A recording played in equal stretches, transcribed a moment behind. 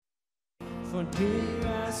For du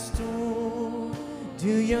stor, du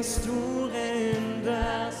gjør store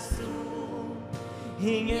under stor.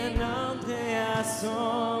 Ingen andre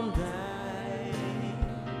som deg.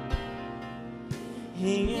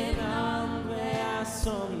 Ingen andre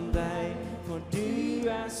som deg, for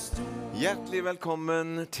du stor. Hjertelig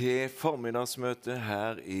velkommen til formiddagsmøte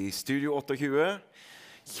her i Studio 28.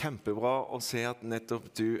 Kjempebra å se at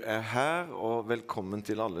nettopp du her, og velkommen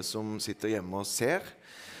til alle som sitter hjemme og ser.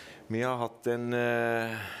 Vi har hatt en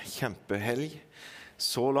kjempehelg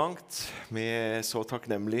så langt. Vi så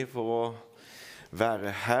takknemlige for å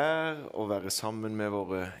være her og være sammen med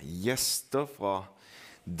våre gjester fra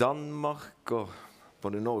Danmark og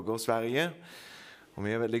både Norge og Sverige. Og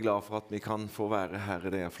vi veldig glad for at vi kan få være her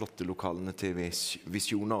i de flotte lokalene til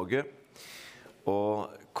Visjon Norge.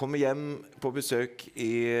 Og komme hjem på besøk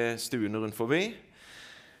i stuene rundt forbi.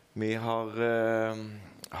 Vi har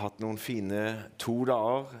hatt noen fine 2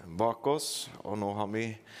 dager bak oss, og nå har vi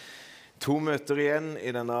 2 møter igjen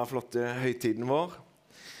i denne flotte høytiden vår.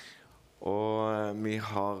 Og vi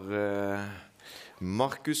har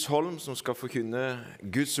Markus Holm som skal forkynne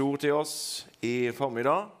Guds ord til oss i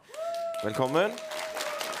formiddag. Velkommen.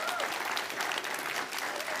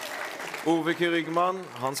 Ove Kyrigman,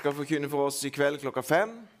 han skal forkynne for oss i kveld klokka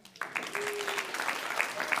 5.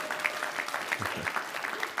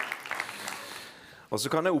 Og så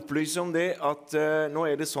kan jeg opplyse om det at nå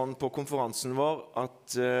det sånn på konferansen vår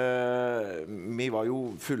at vi var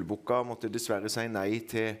jo fullbooka, måtte dessverre si nei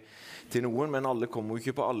til noen, men alle kommer jo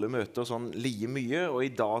ikke på alle møter sånn like mye, og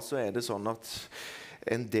i dag så det sånn at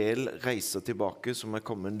en del reiser tilbake som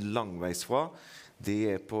kommet langveis fra.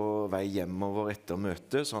 De på vei hjemover etter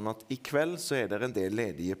møtet, sånn at i kveld så det en del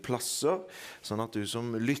ledige plasser, sånn at du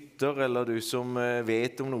som lytter, eller du som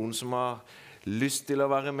vet om noen som har lyst til å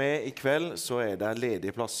være med i kveld, så det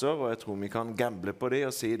ledige plasser, og jeg tror vi kan gamble på det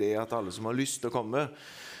og si det at alle som har lyst til å komme,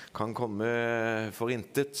 kan komme for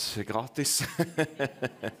intet, gratis.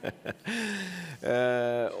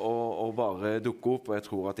 og bare dukke opp, og jeg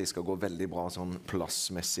tror at det skal gå veldig bra sånn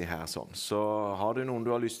plassmessig her. Sånn. Så har du noen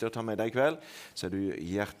du har lyst til å ta med deg i kveld, så du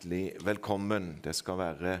hjertelig velkommen. Det skal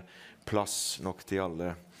være plass nok til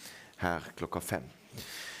alle her klokka 5.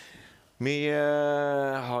 Vi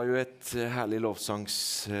har jo et herlig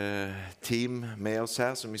lovsangsteam med oss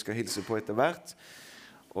her, som vi skal hilse på etter hvert.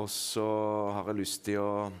 Og så har jeg lyst til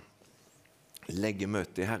å legge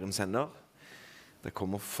møtet i Herrens hender. Det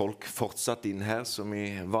kommer folk fortsatt inn her, som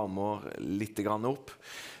vi varmer litt grann opp.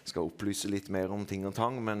 Jeg skal opplyse litt mer om ting og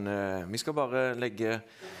tang, men vi skal bare legge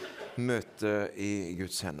møtet i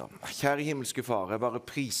Guds hender. Kjære himmelske Far, jeg bare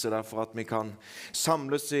priser deg for at vi kan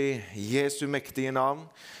samles i Jesu mektige navn,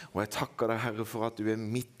 og jeg takker deg, Herre, for at du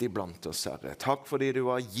midt iblant oss, Herre. Takk fordi du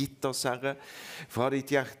har gitt oss, Herre, fra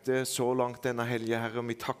ditt hjerte så langt denne helgen, Herre.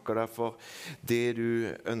 Vi takker deg for det du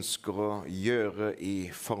ønsker å gjøre i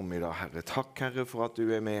formiddag, Herre. Takk, Herre, for at du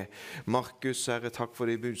med Markus, Herre. Takk for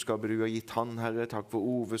det budskapet du har gitt han, Herre. Takk for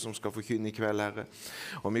Ove som skal forkynne i kveld, Herre.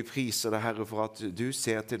 Og vi priser deg, Herre, for at du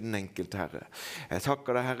ser til den enkelte, Herre. Jeg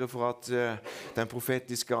takker deg, Herre, for at den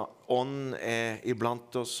profetiske ånd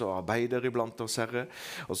iblant oss og arbeider iblant oss, Herre.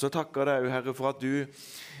 Og så takker deg, Herre, for at du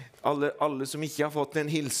alle som ikke har fått en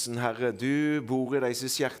hilsen, Herre, du bor i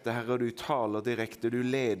deres hjerte, Herre, og du taler direkte, du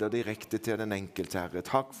leder direkte til den enkelte, Herre.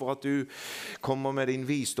 Takk for at du kommer med din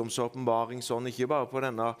visdomsåpenbaring, sånn, ikke bare på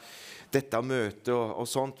dette møtet og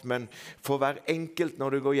sånt, men for hver enkelt når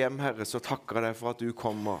du går hjem, Herre, så takker jeg deg for at du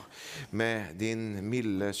kommer med din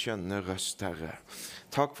milde, skjønne røst, Herre.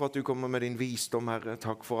 Takk for at du kommer med din visdom, Herre.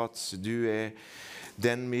 Takk for at du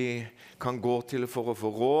den vi kan gå til for å få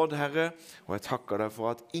råd, Herre. Og jeg takker deg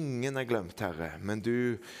for at ingen glemt, Herre, men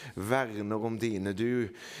du verner om dine. Du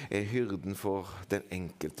hyrden for den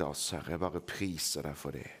enkelte av oss, Herre. Jeg bare priser deg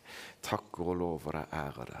for det. Takker og lover deg,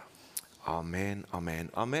 ærer deg. Amen,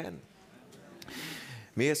 amen, amen.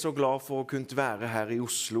 Vi så glad for å kunne være her i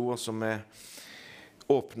Oslo, og som vi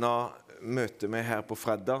åpnet møtet med her på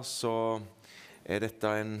fredag, så dette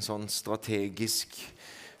en sånn strategisk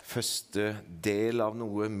første del av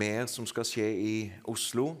noe mer som skal skje i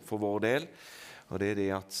Oslo for vår del. Og det det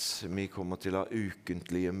at vi kommer til å ha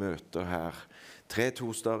ukentlige møter her. 3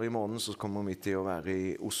 torsdager i måneden så kommer vi til å være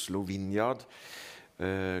i Oslo Vineyard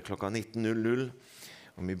klokka 19:00.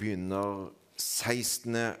 Og vi begynner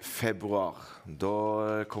 16. februar.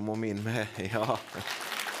 Da kommer vi inn med, ja.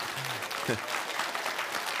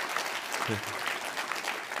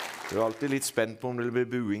 Du alltid litt spent på om det blir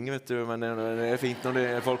buing, vet du, men det fint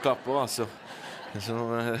når folk klapper, altså. Så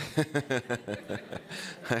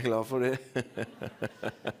jeg glad for det.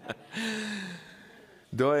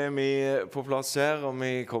 Da vi på plass her, og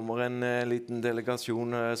vi kommer en liten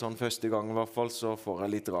delegasjon, sånn første gang I hvert fall, så får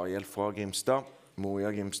jeg litt drahjelp fra Grimstad,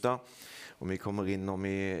 Moria Grimstad. Og vi kommer inn og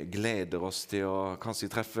vi gleder oss til å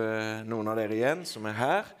kanskje treffe noen av dere igjen som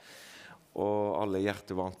her. Og alle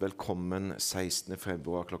hjertevarmt velkommen 16.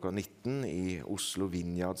 februar klokka 19 I Oslo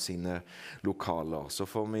Vineyard sine lokaler. Så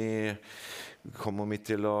kommer vi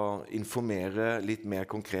til å informere litt mer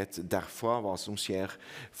konkret derfra hva som skjer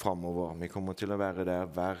fremover. Vi kommer til å være der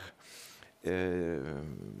hver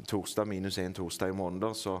torsdag, minus en torsdag I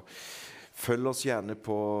måneder, så følg oss gjerne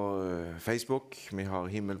på Facebook. Vi har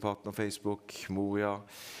Himmelpartner Facebook, Moria,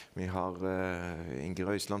 vi har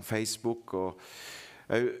Inger Øysland Facebook, og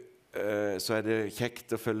så det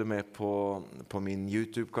kjekt å følge med på min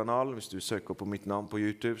YouTube-kanal. Hvis du søker på mitt navn på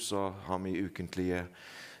YouTube, så har vi ukentlige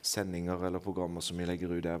sendinger eller programmer som vi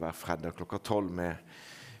legger ut der hver fredag klokka 12 med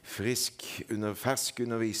fersk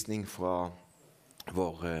undervisning fra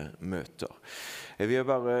våre møter. Jeg vil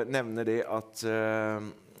bare nevne det at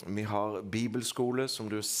vi har bibelskole, som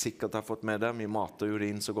du sikkert har fått med deg. Vi mater jo det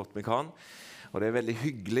inn så godt vi kan. Og det veldig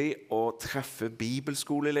hyggelig å treffe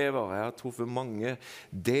bibelskoleelever. Jeg har truffet mange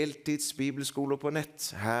deltidsbibelskoler på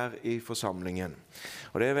nett her I forsamlingen.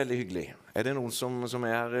 Og det veldig hyggelig. Det noen som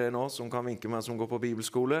her nå, som kan vinke meg som går på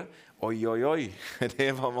bibelskole? Oi, oi, oi! Det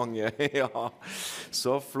var mange. Ja,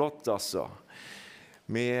 så flott altså.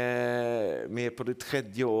 Vi på det 3.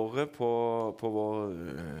 året på vår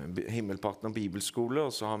Himmelpartner bibelskole,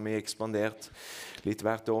 og så har vi ekspandert litt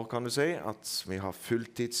hvert år, kan du si, at vi har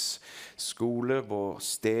fulltidsskole på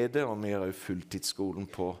stedet, og vi har jo fulltidsskolen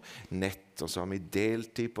på nett, og så har vi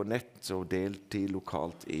deltid på nett og deltid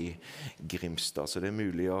lokalt I Grimstad, så det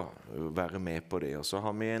mulig å være med på det. Og så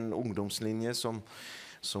har vi en ungdomslinje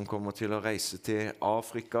som kommer til å reise til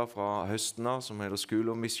Afrika fra høsten av, som heter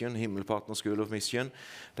School of Mission, Himmelpartner School of Mission,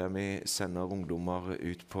 der vi sender ungdommer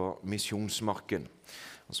ut på misjonsmarken.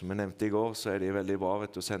 Og som jeg nevnte I går, så det veldig bra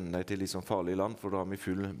å sende dem til litt sånn farlig land, for da har vi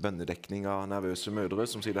full bønnedekning av nervøse mødre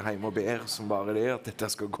som sitter hjemme og ber som bare det, at dette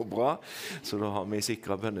skal gå bra. Så da har vi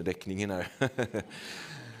sikret bønnedekningen også.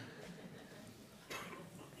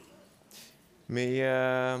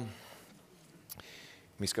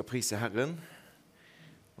 Vi skal prise Herren,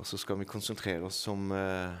 og så skal vi konsentrere oss om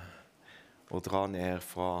å dra ned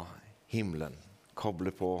fra himmelen,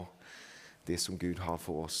 koble på det som Gud har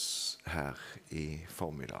for oss her I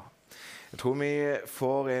formiddag. Jeg tror vi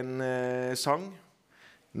får en sang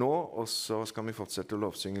nå, og så skal vi fortsette å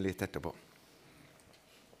lovsynge litt etterpå.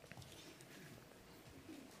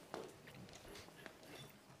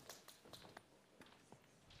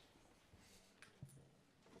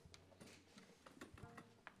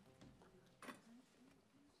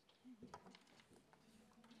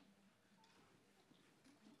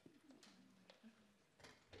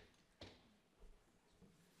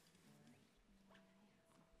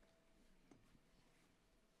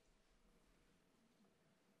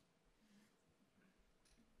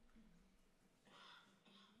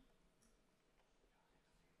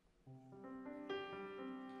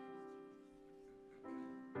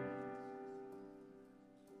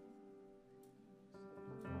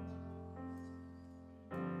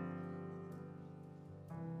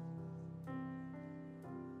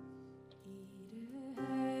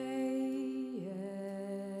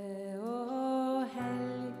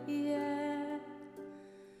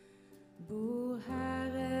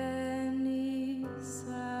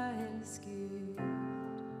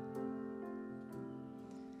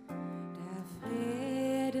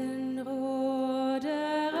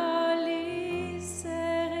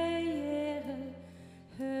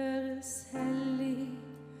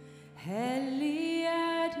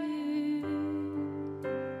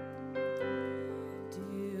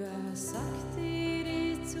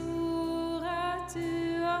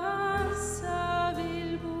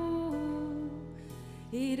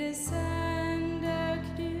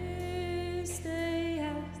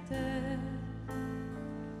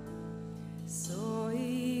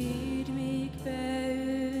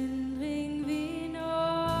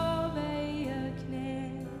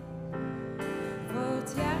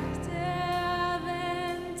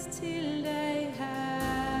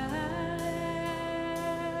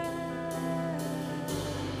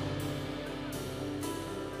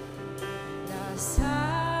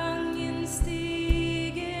 Sangen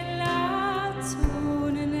stiger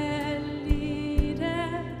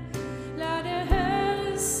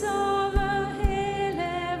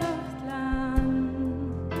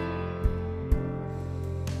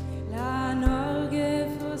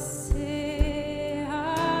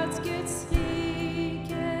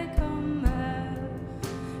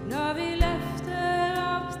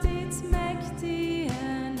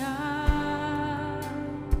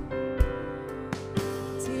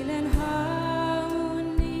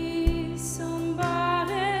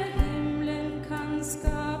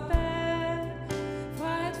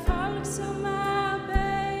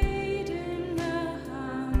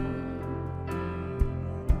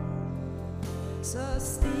så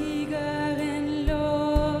stiger en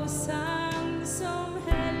lovsang som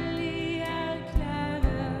hellig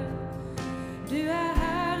erklærer. Du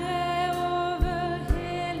herre over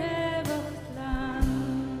hele vårt land.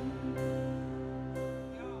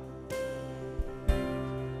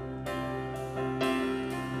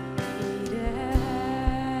 I det høye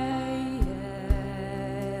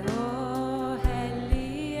og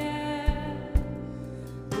hellige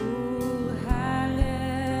bor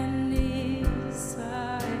Herren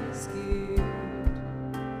Israels Gud.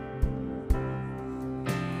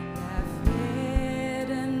 Der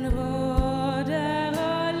freden råder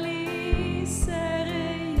og lyset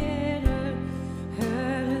regjerer,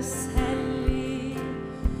 høres hellig,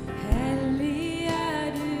 hellig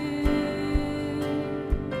du.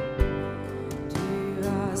 Du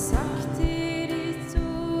har sagt i ditt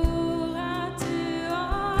ord at du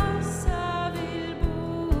også vil bo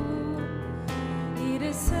i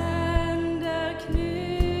det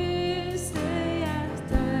sønderknuste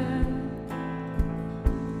hjertet.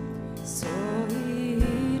 Så i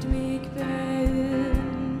ydmyk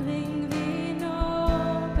beundring vi nå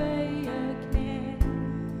bøyer kne.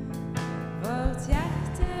 Vårt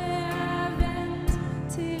hjerte vendt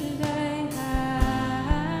til deg,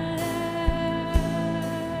 Herre.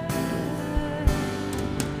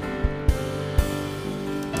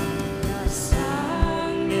 La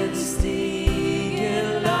sangen stige,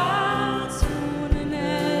 la tonene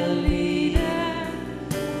lyde.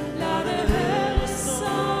 La det høres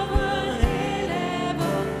over hele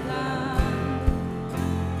vårt land.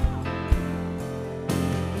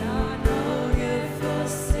 La Norge få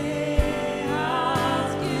se at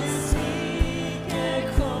Guds rike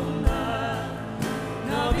kommer,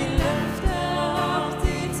 når vi løfter opp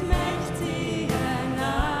ditt mektige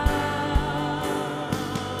navn.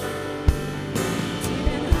 Til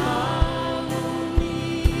en harmoni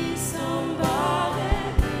som bare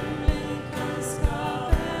himmelen kan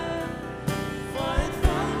skape, fra et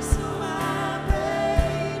folk som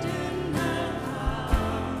bøyd under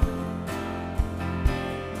ham.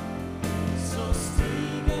 Så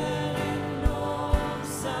stiger en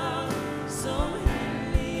lovsang som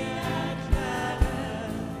hellig erklærer.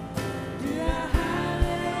 Du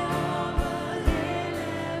herre over hele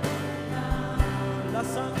vårt land. La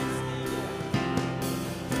sangen stige.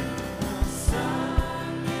 La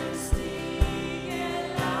sangen stige,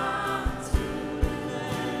 la tonene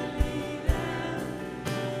lyde.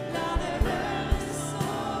 La det høres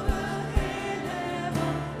over hele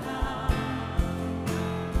vårt land.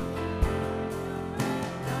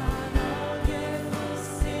 La Norge få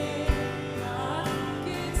se at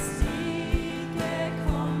Guds rike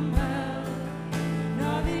kommer,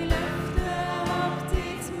 når vi løfter opp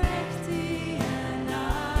ditt mektige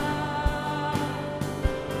navn.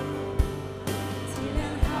 Til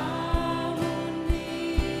en harmoni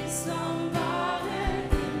som bare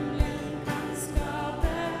himmelen kan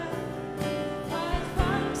skape, fra et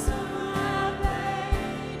folk som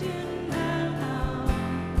bøyd under ham.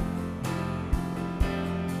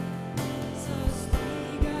 Så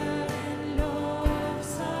stiger en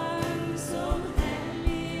lovsang som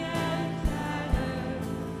hellig erklærer.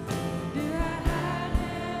 Du herre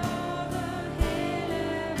over hele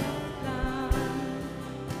vårt land. Du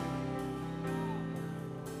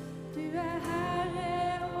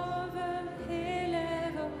herre over hele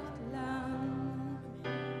vårt land.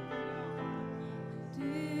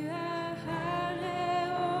 Du herre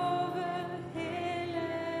over hele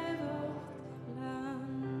vårt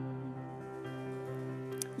land.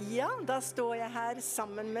 Ja, da står jeg her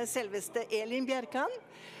sammen med selveste Elin Bjerkan,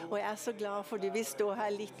 og jeg er så glad for du vil stå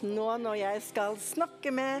her litt nå når jeg skal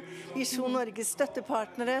snakke med Visjon Norges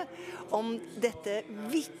støttepartnere om dette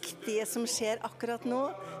viktige som skjer akkurat nå.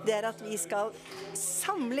 Det er at vi skal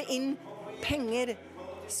samle inn penger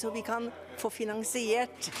så vi kan få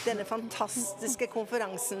finansiert denne fantastiske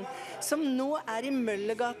konferansen som nå er i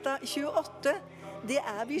Møllergata 28. Det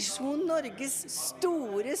er Visjon Norges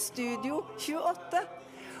store studio 28.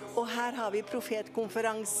 Og her har vi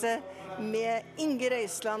profetkonferanse med Inge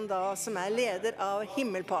Røisland da, som er leder av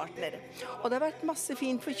Himmelpartner. Og det har vært masse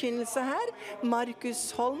fin forkynnelse her. Markus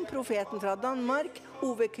Holm, profeten fra Danmark,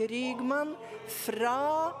 Ove Krygman fra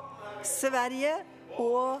Sverige,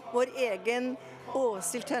 og vår egen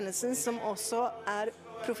Åshild Tønnesen, som også er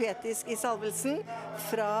profetisk i salvelsen,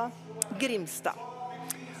 fra Grimstad.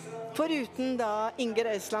 Foruten da Inge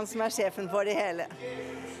Røisland, som er sjefen for det hele.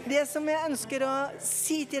 Det som jeg ønsker å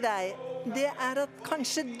si til deg, det er at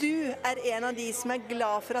kanskje du er en av de som er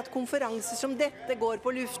glad for at konferanser som dette går på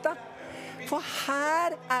lufta. For her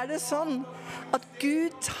det sånn at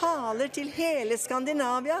Gud taler til hele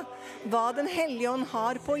Skandinavia hva Den Hellige Ånd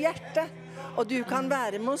har på hjertet. Og du kan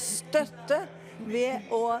være med å støtte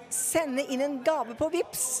ved å sende inn en gave på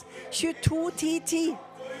Vips 221010.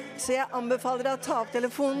 Så jeg anbefaler deg å ta opp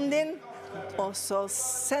telefonen din, og så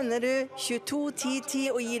sender du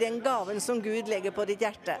 221010 og gir den gaven som Gud legger på ditt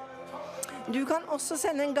hjerte. Du kan også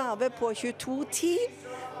sende en gave på 2210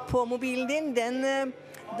 på mobilen din. Den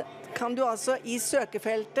kan du altså i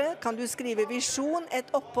søkefeltet, kan du skrive visjon, et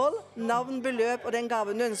opphold, navn, beløp og den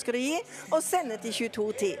gaven du ønsker å gi, og sende til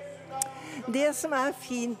 2210. Det som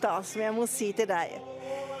fint da, som jeg må si til deg,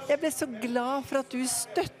 jeg ble så glad for at du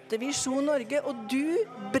støtter Visjon Norge, og du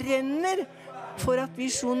brenner for at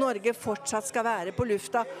Visjon Norge fortsatt skal være på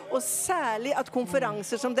lufta, og særlig at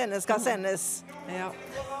konferanser som denne skal sendes. Ja.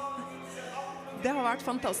 Det har vært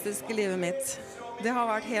fantastisk i livet mitt. Det har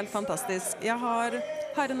vært helt fantastisk.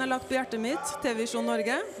 Herren har lagt på hjertet mitt til Visjon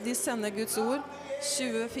Norge. De sender Guds ord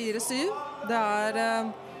 24/7. Det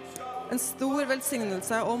en stor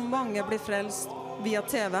velsignelse, og mange blir frelst via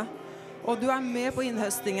TV. Og du med på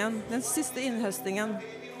innhøstingen, den siste innhøstingen.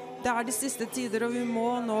 Det de siste tider, og vi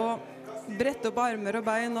må nå brette opp armer og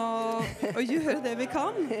bein og gjøre det vi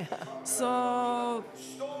kan. Så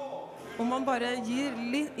om man bare gir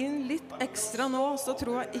inn litt ekstra nå, så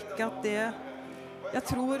tror jeg ikke at det... Jeg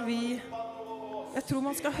tror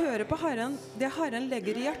man skal høre på Herren, det Herren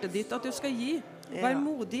legger i hjertet ditt at du skal gi. Vær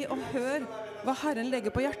modig og hør hva Herren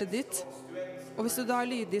legger på hjertet ditt. Og hvis du da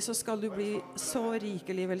lydig, så skal du bli så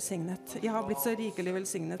rikelig velsignet. Jeg har blitt så rikelig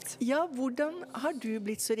velsignet. Ja, hvordan har du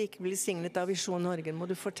blitt så rikelig velsignet av Visjon Norge, må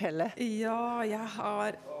du fortelle? Ja, jeg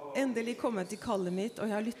har endelig kommet til kallet mitt, og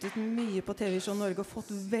jeg har lyttet mye på TV Visjon Norge og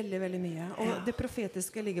fått veldig, veldig mye. Og det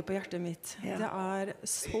profetiske ligger på hjertet mitt. Det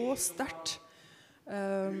så sterkt.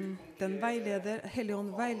 Den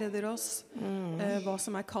Helligånd veileder oss hva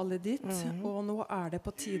som kallet ditt, og nå det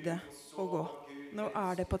på tide å gå. Nå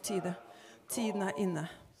det på tide. Tiden inne.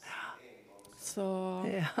 Så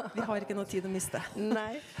vi har ikke noe tid å miste.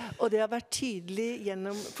 Nei, og det har vært tydelig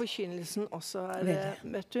gjennom forkynnelsen også,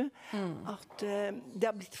 vet du, at det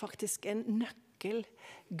har blitt faktisk en nøkkel.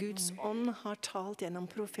 Guds ånd har talt gjennom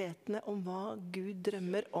profetene om hva Gud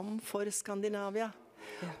drømmer om for Skandinavia.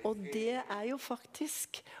 Og det jo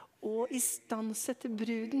faktisk å istandsette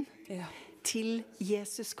bruden til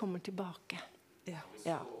Jesus kommer tilbake.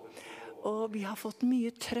 Ja. Og vi har fått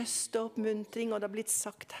mye trøst og oppmuntring, og det har blitt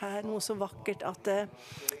sagt her noe så vakkert at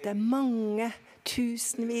det mange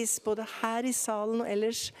tusenvis, både her i salen og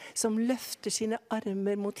ellers, som løfter sine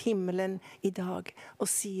armer mot himmelen i dag og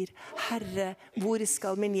sier, Herre, hvor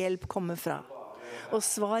skal min hjelp komme fra? Og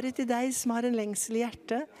svaret til deg som har en lengsel i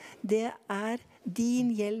hjertet, det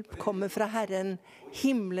din hjelp kommer fra Herren,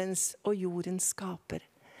 himmelens og jordens skaper.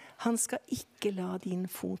 Han skal ikke la din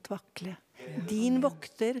fot vakle. Din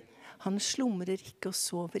vokter, han slumrer ikke og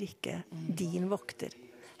sover ikke, din vokter.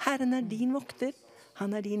 Herren din vokter,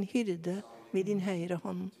 han din hyrde ved din høyre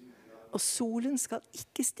hånd. Og solen skal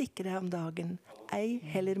ikke stikke deg om dagen, ei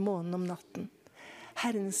heller månen om natten.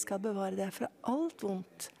 Herren skal bevare deg fra alt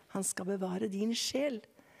vondt. Han skal bevare din sjel.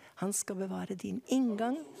 Han skal bevare din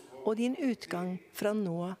inngang og din utgang fra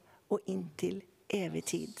nå og inntil evig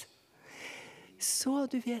tid. Så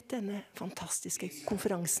du vet denne fantastiske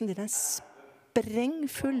konferansen, den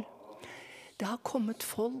sprengfull. Det har kommet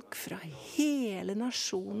folk fra hele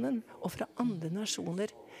nasjonen og fra andre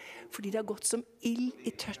nasjoner, fordi det har gått som ild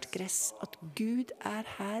i tørt gress at Gud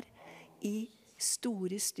her i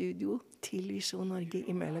store studio til Visjon Norge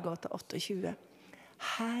i Møllergata 28.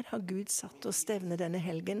 Her har Gud satt oss stevne denne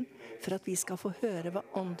helgen for at vi skal få høre hva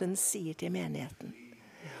Ånden sier til menigheten.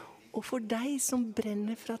 Og for deg som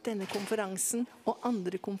brenner for at denne konferansen og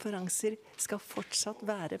andre konferanser skal fortsatt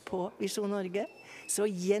være på Visjon Norge, så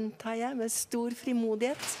gjentar jeg med stor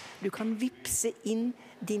frimodighet. Du kan vipse inn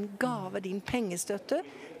din gave, din pengestøtte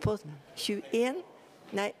på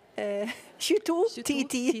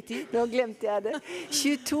 221010. Nå glemte jeg det.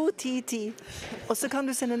 221010. Og så kan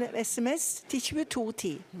du sende en SMS til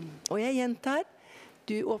 2210. Og jeg gjentar,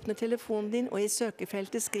 du åpner telefonen din, og i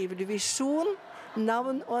søkefeltet skriver du visjon,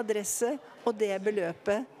 navn og adresse, og det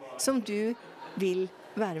beløpet som du vil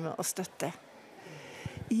være med å støtte.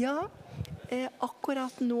 Ja,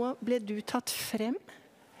 akkurat nå ble du tatt frem,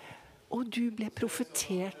 og du ble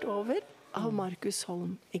profetert over av Markus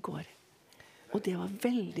Holm i går. Og det var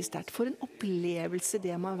veldig sterkt. For en opplevelse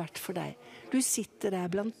det må ha vært for deg. Du sitter der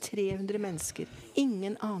blant 300 mennesker.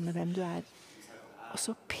 Ingen aner hvem du Og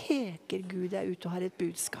så peker Gud deg ut og har et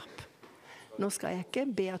budskap. Nå skal jeg ikke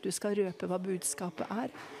be at du skal røpe hva budskapet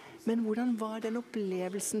Men hvordan var den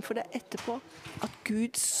opplevelsen for deg etterpå? At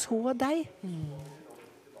Gud så deg?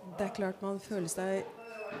 Det er klart man føler seg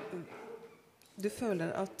Du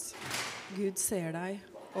føler at Gud ser deg.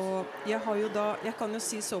 Og jeg kan jo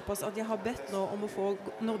si såpass at jeg har bedt nå om å få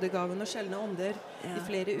nådegaven og sjeldne ånder i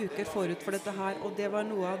flere uker forut for dette her, og det var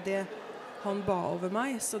noe av det han ba over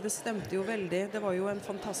meg, så det stemte jo veldig. Det var jo en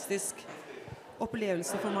fantastisk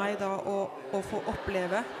opplevelse for meg da å få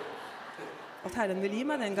oppleve at Herren vil gi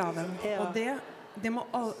meg den gaven. Ja.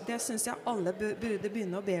 Og det synes jeg alle burde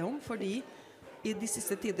begynne å be om, fordi i de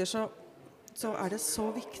siste tider så er det så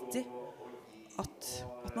viktig at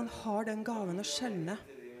man har den gaven å skjelne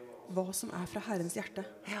hva som er fra Herrens hjerte.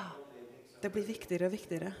 Ja. Det blir viktigere og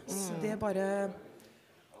viktigere. Så det bare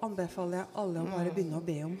anbefaler jeg alle å bare begynne å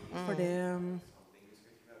be om. For det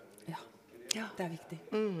det er viktig.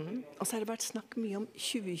 Og så har det vært snakk mye om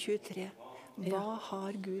 2023. Hva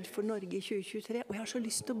har Gud for Norge i 2023? Og jeg har så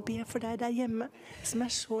lyst til å be for deg der hjemme, som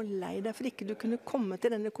er så lei deg for ikke du kunne komme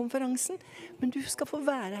til denne konferansen. Men du skal få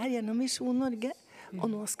være her gjennom Misjon Norge. Og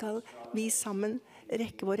nå skal vi sammen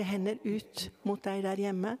rekke våre hender ut mot deg der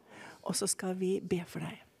hjemme, og så skal vi be for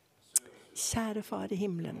deg. Kjære Far i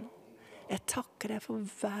himmelen, jeg takker deg for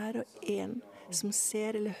hver og en som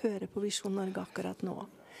ser eller hører på Visjon Norge akkurat nå.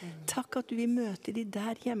 Takk at du vil møte de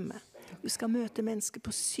der hjemme. Du skal møte mennesker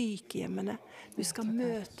på sykehjemmene. Du skal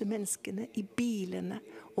møte menneskene i bilene,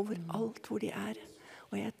 overalt hvor de er.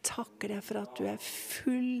 Og jeg takker deg for at du er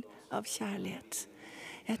full av kjærlighet.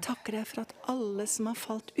 Jeg takker deg for at alle som har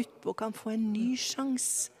falt utpå kan få en ny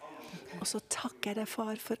sjans. Og så takker jeg deg,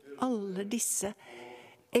 far, for alle disse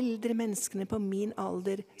eldre menneskene på min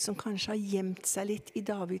alder som kanskje har gjemt seg litt i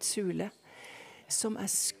Davids hule, som er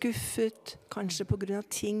skuffet, kanskje på grunn av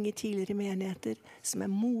ting i tidligere menigheter, som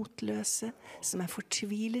er motløse, som er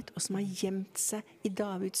fortvilet, og som har gjemt seg i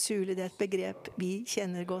Davids hule. Det er et begrep vi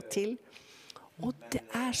kjenner godt til. Og det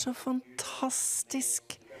er så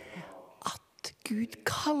fantastisk at Gud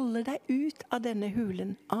kaller deg ut av denne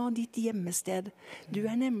hulen, av ditt hjemmested. Du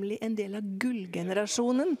er nemlig en del av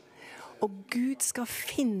gullgenerasjonen, og Gud skal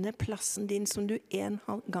finne plassen din som du en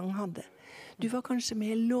gang hadde. Du var kanskje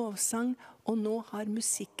med i lovsang, og nå har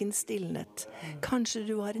musikken stilnet. Kanskje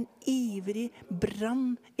du var en ivrig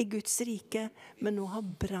brann i Guds rike, men nå har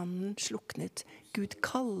brannen sluknet. Gud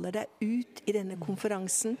kaller deg ut i denne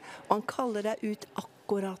konferansen, og han kaller deg ut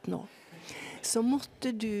akkurat nå. Så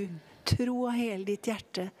måtte du tro av hele ditt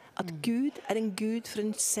hjerte at Gud er en Gud for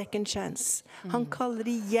en second chance. Han kaller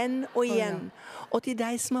igjen og igjen. Og til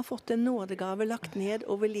deg som har fått en nådegave lagt ned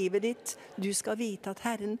over livet ditt, du skal vite at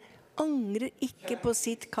Herren angrer ikke på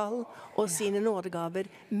sitt kall og sine nådegaver,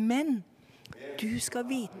 men du skal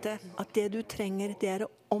vite at det du trenger, det er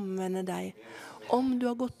å omvende deg. Om du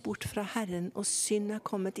har gått bort fra Herren og synd er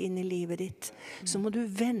kommet inn i livet ditt, så må du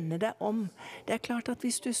vende deg om. Det er klart at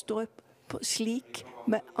hvis du står slik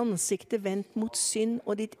med ansiktet vendt mot synd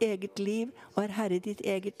og ditt eget liv, og er herre i ditt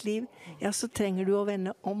eget liv, ja, så trenger du å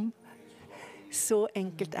vende om. Så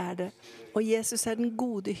enkelt er det. Og Jesus er den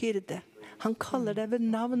gode hyrde. Han kaller deg ved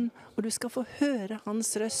navn, og du skal få høre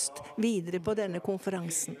hans røst videre på denne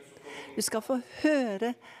konferansen. Du skal få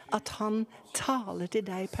høre at han taler til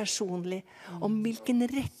deg personlig om hvilken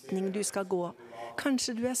retning du skal gå.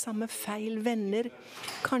 Kanskje du er sammen med feil venner.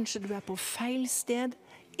 Kanskje du er på feil sted.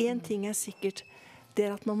 En ting er sikkert, det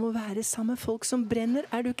er at man må være sammen med folk som brenner.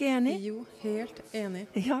 Er du ikke enig? Jo, helt enig.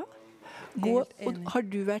 Ja. Helt enig. Og har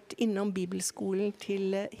du vært innom bibelskolen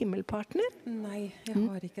til Himmelpartner? Nei, jeg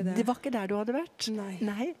har ikke det. Det var ikke der du hadde vært?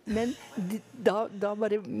 Nei. Men da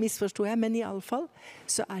bare misforstod jeg. Men i alle fall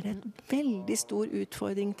så er det en veldig stor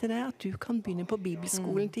utfordring til deg at du kan begynne på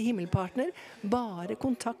bibelskolen til Himmelpartner. Bare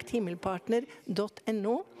kontakt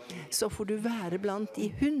himmelpartner.no, så får du være blant de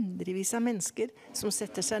hundrevis av mennesker som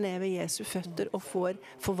setter seg ned ved Jesu føtter og får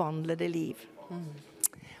forvandlede liv.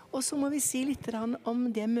 Og så må vi si litt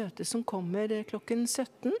om det møtet som kommer klokken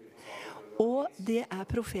 17. Og det er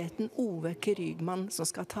profeten Ove Krygman som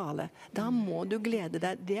skal tale. Da må du glede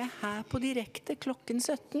deg. Det er her på direkte klokken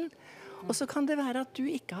 17. Og så kan det være at du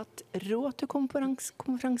ikke har hatt råd til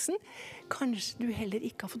konferansen. Kanskje du heller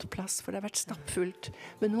ikke har fått plass, for det har vært stappfullt.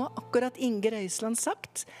 Men nå har akkurat Inger Øysland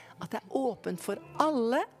sagt at det er åpent for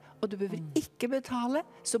alle, og du behøver ikke betale.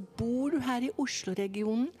 Så bor du her i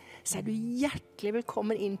Oslo-regionen, så er du hjertelig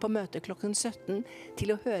velkommen inn på møtet klokken 17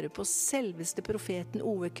 til å høre på selveste profeten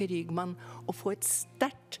Ove Krygman og få et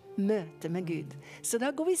sterkt møte med Gud. Så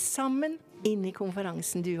da går vi sammen inn i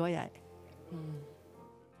konferansen, du og jeg.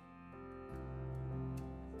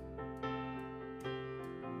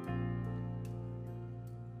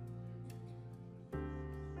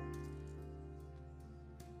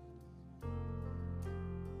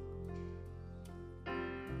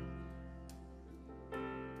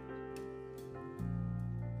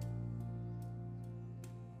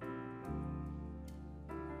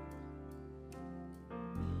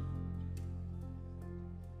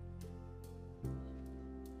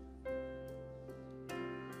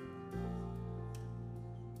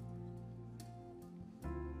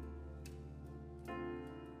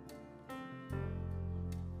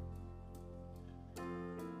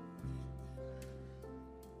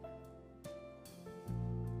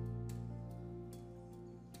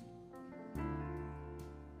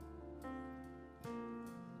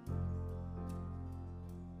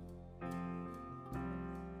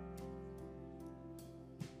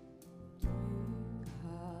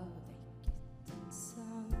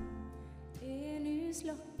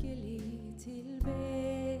 uslokkelig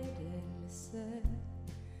tilbedelse.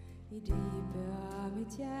 I dypet av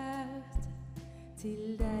mitt hjerte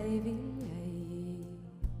til deg vil jeg gi.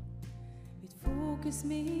 Mitt fokus,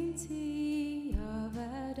 min tid av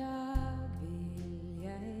hver dag vil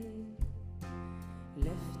jeg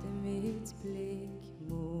løfte mitt blikk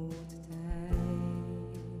mot deg.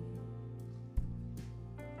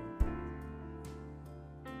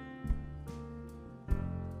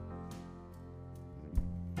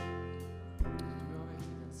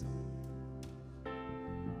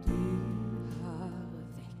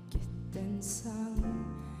 Sang,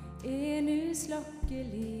 en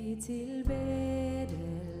uslokkelig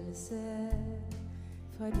tilbedelse.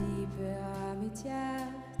 Fra dypet av mitt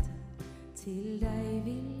hjerte til deg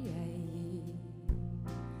vil jeg gi.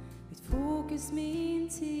 Mitt fokus, min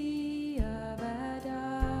tid av hver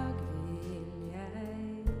dag vil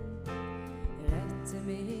jeg rette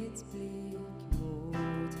mitt blikk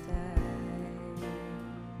mot deg.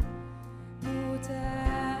 Mot deg.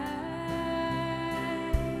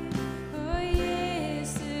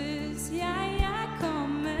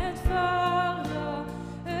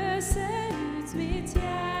 Mitt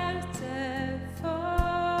hjerte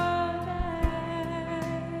for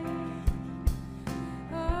deg,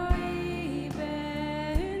 og i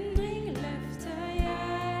beundring løfter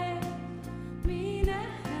jeg mine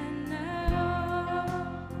hender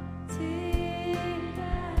opp til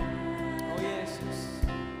deg.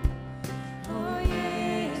 Å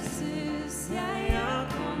Jesus, Jeg har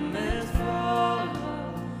kommet for å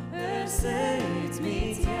øse ut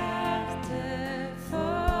mitt hjerte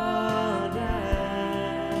for deg.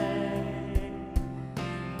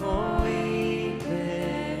 og i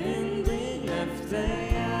beundring løfter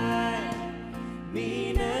jeg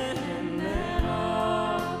mine hender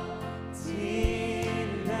opp til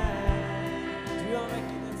deg. Du har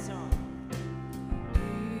vekket en sang. Du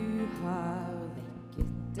har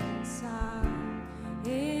vekket en sang,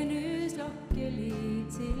 en uslokkelig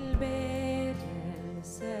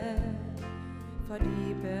tilbedelse. Fra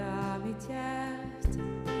dypet av mitt hjerte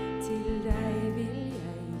til deg vil jeg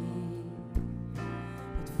gi.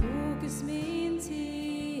 Mitt fokus, min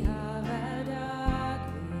tid av hver dag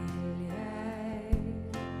vil jeg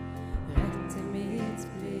rette mitt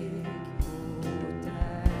blikk mot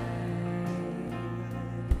deg.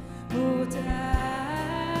 Mot deg.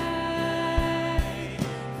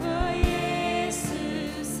 For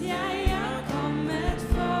Jesus, jeg har kommet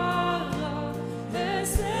for å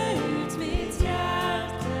øse ut mitt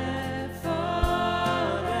hjerte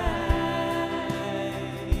for deg.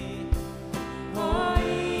 Og i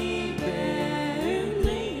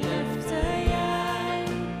beundring løfter jeg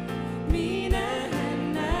mine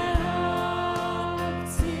hender opp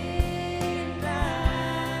til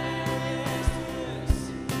deg.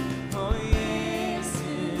 Og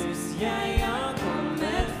Jesus, jeg har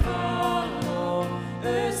kommet for å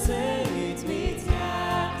øse ut mitt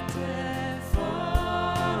hjerte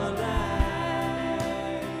for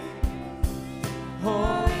deg.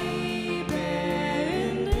 Og i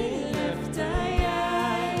beundring løfter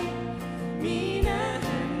jeg mine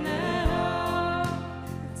hender opp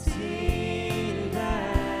til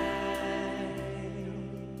deg.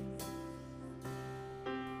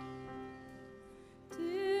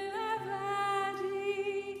 Du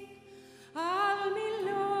verdig all min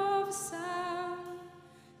lovsang.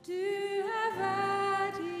 Du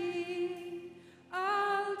verdig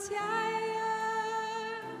alt jeg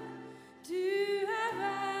gjør. Du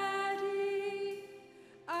verdig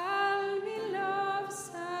all min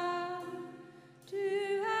lovsang. Du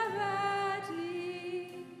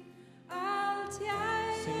verdig alt jeg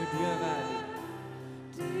Synger du er verdig.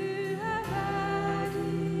 Du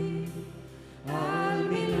verdig all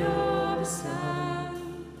min lovsang.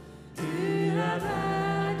 Du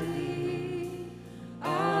verdig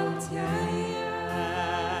alt jeg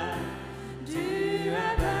gjør. Du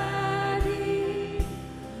verdig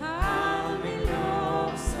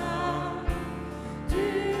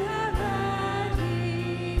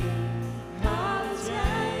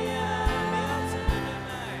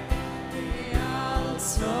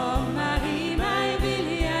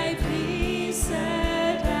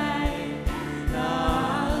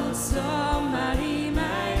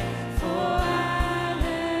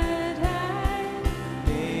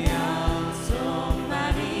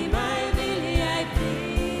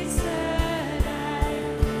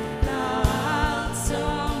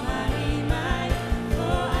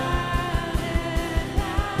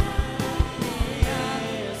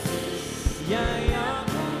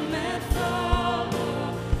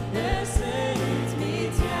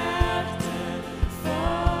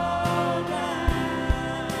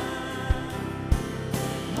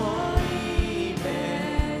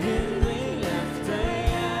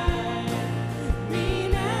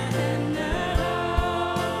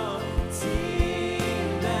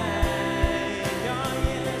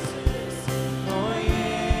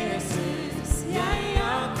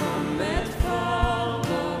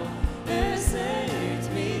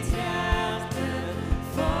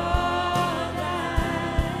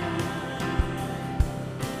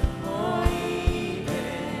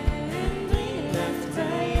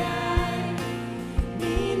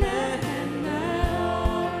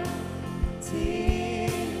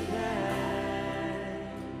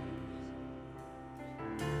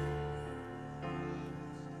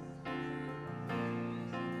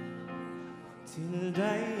til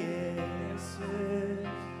deg, Jesus.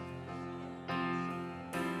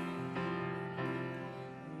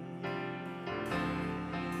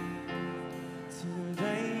 Til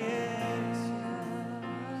deg, Jesus.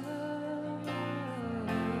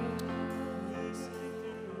 Priser ditt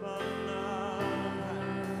underbare navn,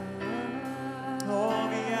 Herre. Og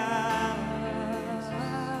vi er Jesus.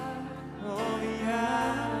 Og vi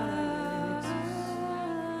er Jesus.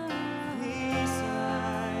 Priser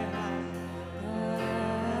deg, Herre.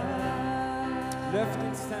 Løft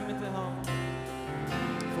din stemme til ham.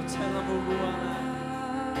 Fortell ham hvor god han er.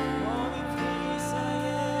 Og vi priser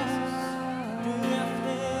Jesus. Du er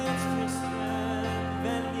fredsfyrsten,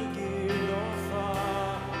 veldig Gud og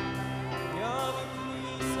Far. Ja, vi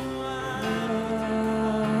priser og ærer ditt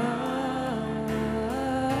navn.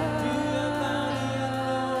 Du er verdig av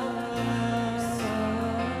lovpris.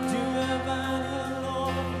 Du er verdig av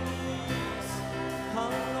lovpris.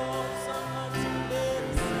 Han lovsang og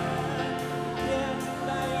tilbedelse. Det er til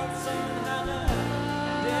deg alt sammen, Herre.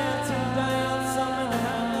 Det er til deg alt sammen,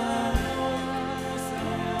 Herre. Og vi priser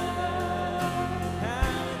deg, Herre.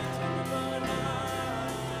 Herre, ditt underbare navn.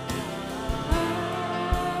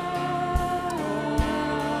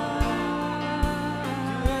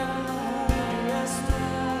 Du er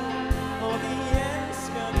stor, og vi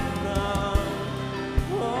elsker ditt navn.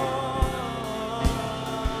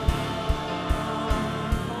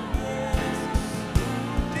 Jesus,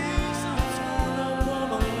 du som troner på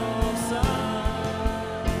vår lovsang.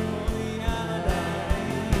 Og vi ærer deg,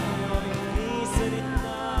 og vi priser ditt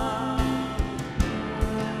navn.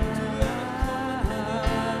 Du er velkommen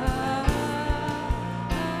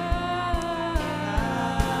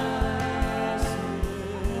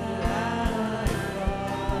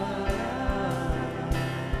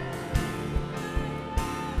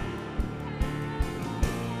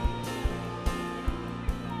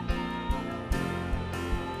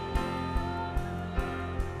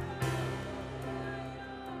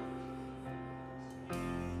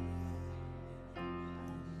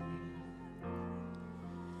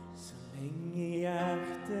så lenge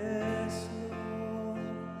hjertet slår,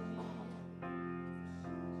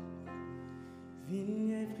 vil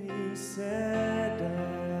jeg prise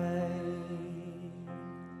deg.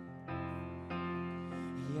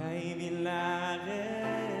 Jeg vil lære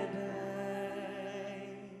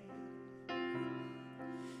deg.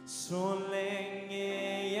 Så lenge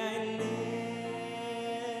jeg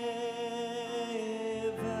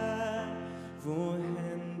lever, hvor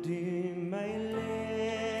hen du meg leder,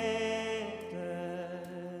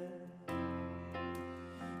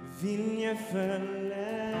 vil jeg følge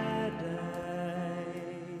deg.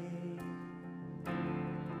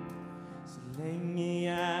 Så lenge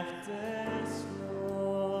hjertet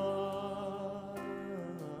slår,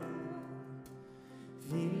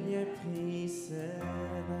 vil jeg prise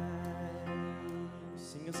deg.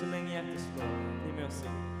 Synger så lenge hjertet slår. Gi meg å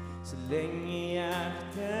synge. Så lenge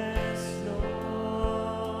hjertet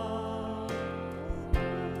slår,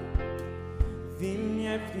 vil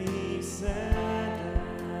jeg prise deg.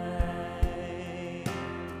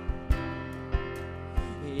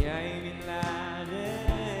 Jeg vil lære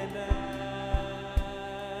deg.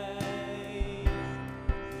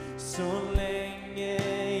 Så lenge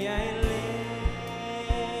jeg lever,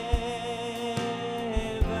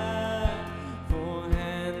 hvor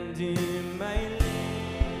hen du meg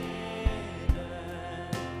leder,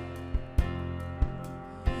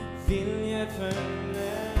 vil jeg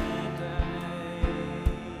følge deg.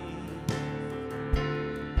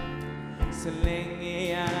 Så lenge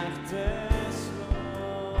hjertet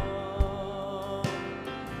slår,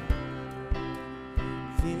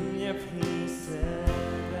 vil jeg prise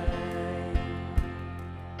deg.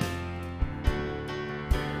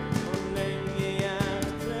 Og lenge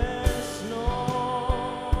hjertet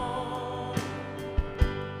slår,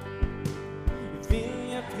 vil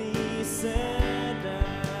jeg prise deg.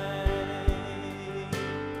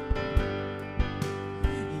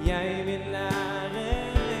 Jeg vil lære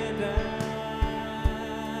deg.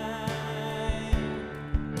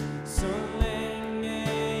 Så lenge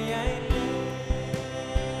jeg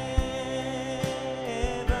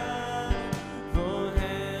lever, hvor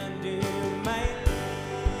hen du meg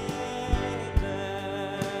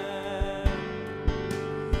leder,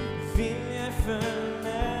 vil jeg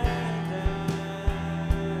følge deg.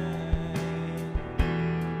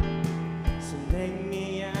 Så lenge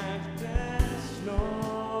hjertet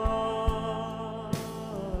slår,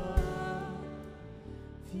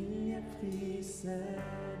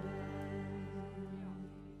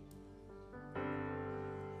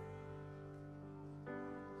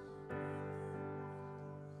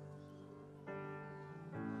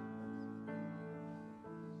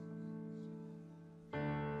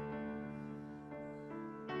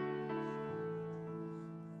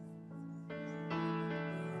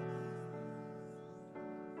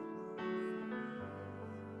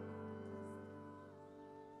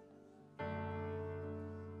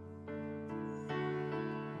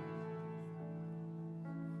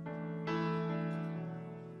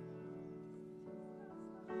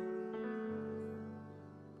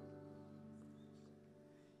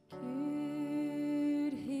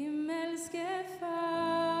 himmelske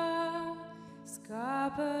Far,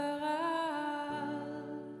 skaper alt,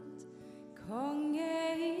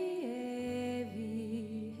 konge i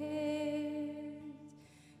evighet,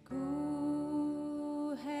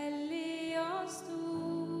 god, hellig og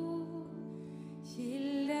stor,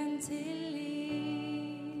 kilden til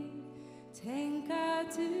liv, tænk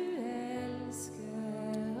at du elsker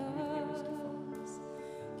os,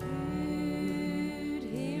 Gud,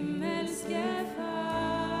 himmelske Far,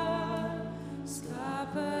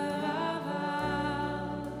 skaper av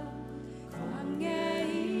alt, konge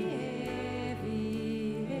i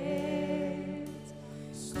evighet,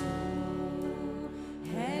 stor,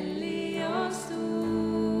 hellig og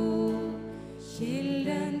stor,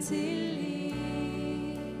 kilden til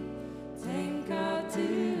liv, tænk at du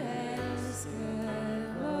elsker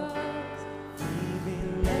os.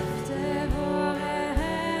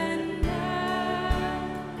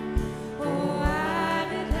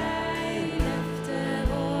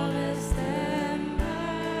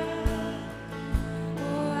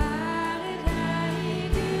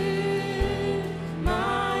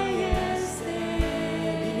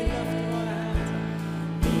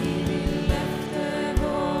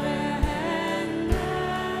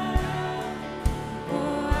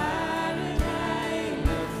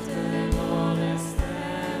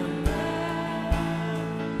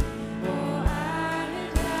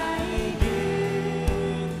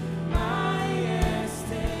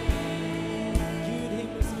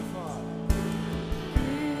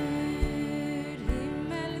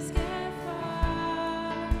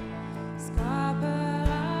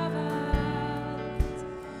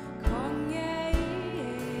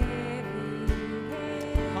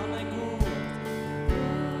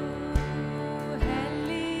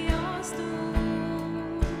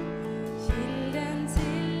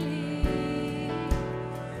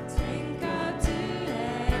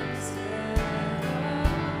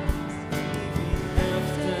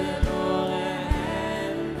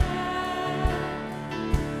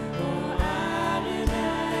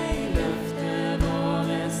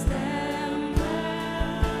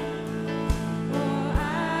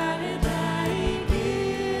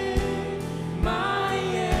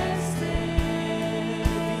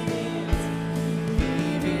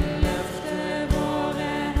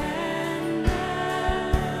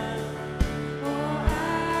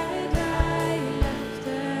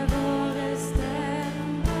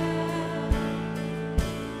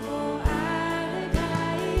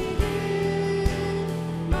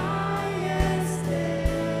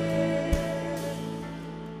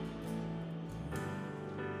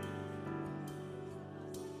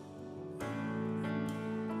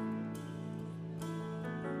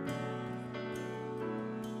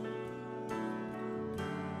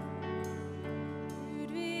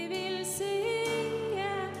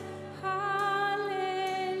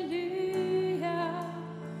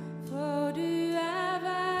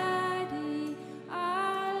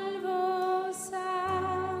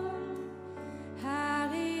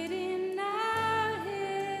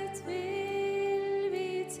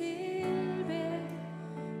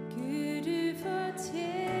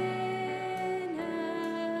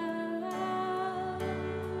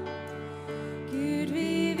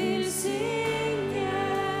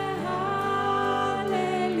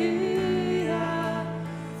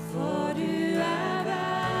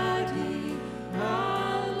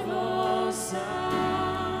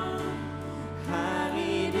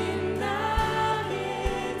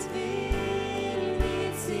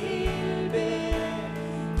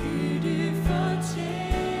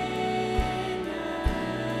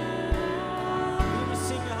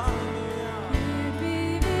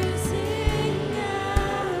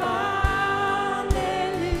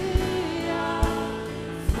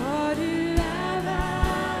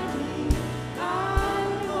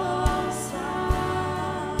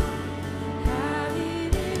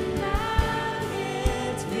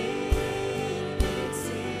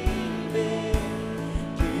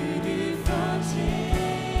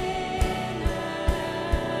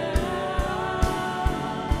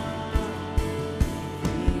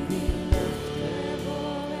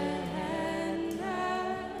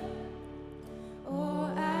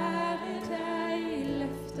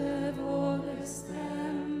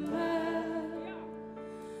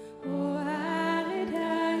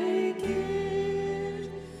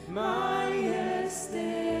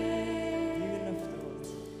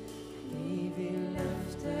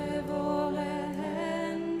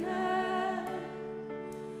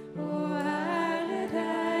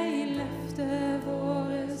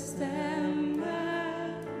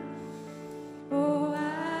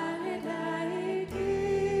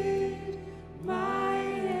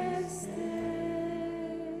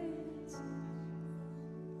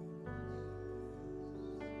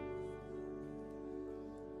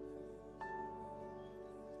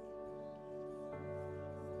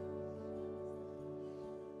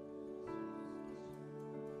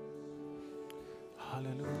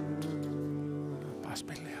 Halleluja. Bare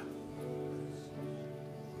spil her.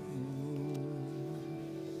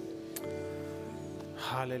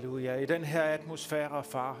 Halleluja. I den her atmosfære,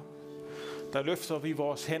 far, der løfter vi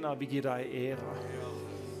vores hænder, og vi giver dig ære.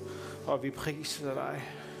 Og vi priser dig.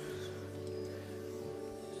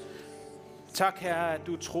 Tak, Herre, at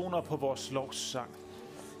du troner på vores lovsang.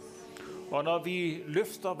 Og når vi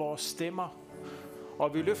løfter vores stemmer,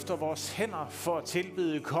 og vi løfter vores hænder for at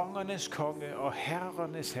tilbede kongernes konge og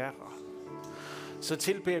herrenes herre, så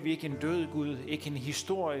tilbeder vi ikke en død Gud, ikke en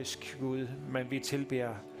historisk Gud, men vi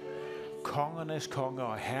tilbeder kongernes konge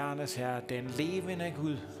og herrenes herre, den levende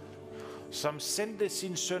Gud, som sendte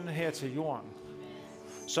sin søn her til jorden,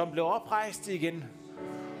 som blev oprejst igen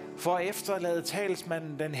for at efterlade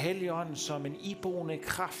talsmanden den hellige ånd som en iboende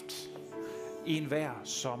kraft i enhver,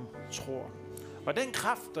 som tror. Og den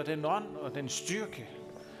kraft og den ånd og den styrke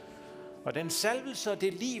og den salvelse og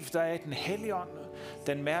det liv, der er i den hellige ånd,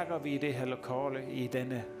 den mærker vi i det her lokale i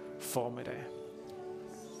denne formiddag.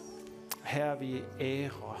 Herre, vi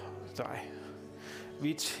ærer dig.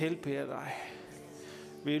 Vi tilbeder dig.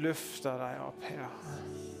 Vi løfter dig op her.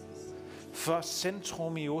 For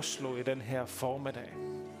centrum i Oslo i den her formiddag.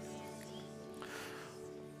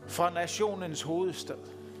 Fra nationens hovedstad.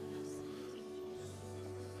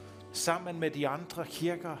 Sammen med de andre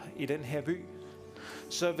kirker i den her by,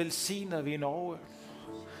 så velsigner vi Norge.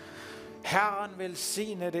 Herren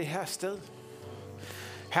velsigne det her sted.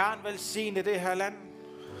 Herren velsigne det her land.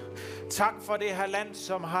 Tak for det her land,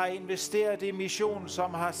 som har investeret i mission,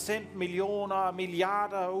 som har sendt millioner og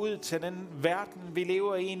milliarder ud til den verden, vi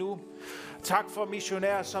lever i nu. Tak for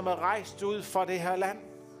missionærer, som er rejst ud fra det her land.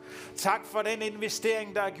 Tak for den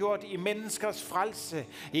investering, der er gjort i menneskers frelse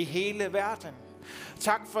i hele verden.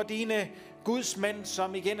 Tak for dine gudsmænd,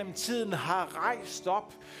 som igennem tiden har rejst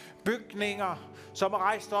op bygninger, som har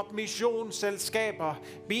rejst op missionsselskaber,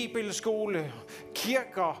 bibelskole,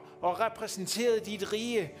 kirker og repræsenteret dit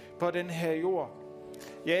rige på den her jord.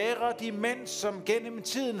 Jeg ærer de mænd, som gennem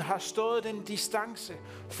tiden har stået den distance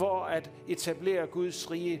for at etablere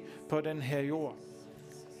Guds rige på den her jord.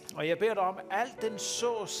 Og jeg beder dig om al den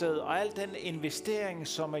såsæd og al den investering,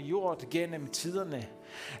 som er gjort gennem tiderne,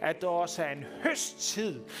 at der også er en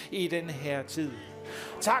høsttid i den her tid.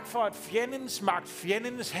 Tak for, at fjendens magt,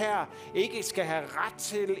 fjendens hær, ikke skal have ret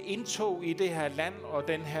til indtog i det her land og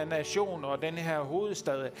den her nation og den her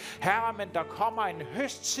hovedstad. Herre, men der kommer en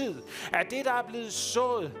høsttid af det, der er blevet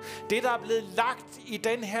sået, det, der er blevet lagt i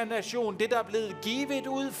den her nation, det, der er blevet givet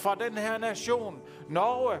ud fra den her nation,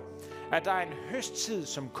 Norge, at der er en høsttid,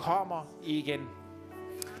 som kommer igen.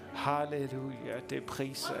 Halleluja, det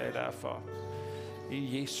priser jeg dig for.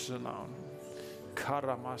 I Jesu navn.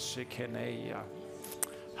 Karamasekeneja.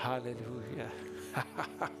 Halleluja.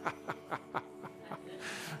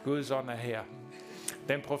 Guds ånd er her.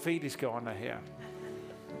 Den profetiske ånd er her.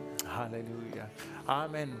 Halleluja.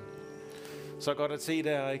 Amen. Så godt at se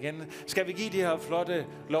der igen. Skal vi give de her flotte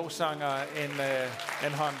lovsanger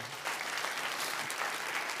en hånd?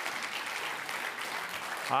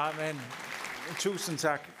 Amen. Tusind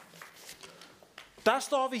tak. Der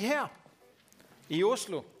står vi her i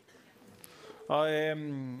Oslo. Og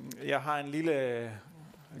jeg har en lille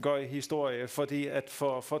gøj historie, fordi at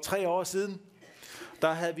for 3 år siden,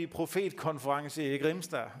 der havde vi profetkonference i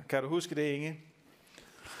Grimstad. Kan du huske det, Inge?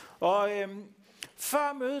 Og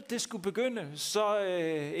før mødet det skulle begynde, så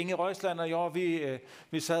Inge Røisland og jeg,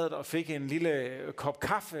 vi sad og fik en lille kop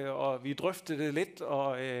kaffe, og vi drøftede det lidt,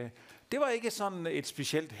 og det var ikke sådan et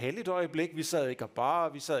specielt helligt øjeblik. Vi sad ikke og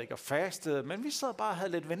bare, vi sad ikke og fastede, men vi sad bare og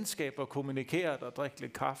havde lidt venskab og kommunikerede og drikke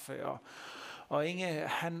lidt kaffe. Og Inge,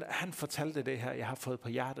 han fortalte det her, jeg har fået på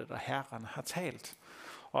hjertet, og Herren har talt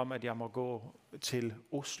om, at jeg må gå til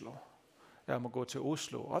Oslo. Jeg må gå til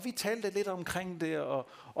Oslo. Og vi talte lidt omkring det og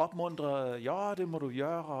opmuntrede, ja, det må du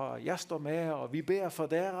gøre, og jeg står med, og vi beder for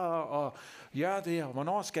der, og gør det, og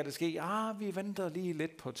hvornår skal det ske? Vi venter lige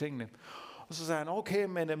lidt på tingene. Og så sagde han, okay,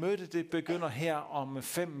 men mødet det begynder her om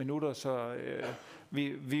 5 minutter, så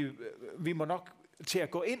vi må nok til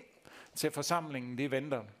at gå ind til forsamlingen, de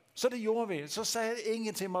venter. Så det gjorde vi. Så sagde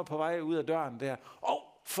ingen til mig på vej ud af døren der,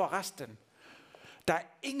 forresten, der er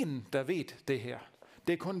ingen, der ved det her.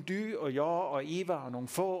 Det er kun du og jeg og Eva og nogle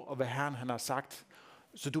få, og hvad Herren han har sagt.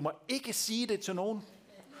 Så du må ikke sige det til nogen.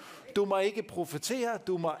 Du må ikke profetere.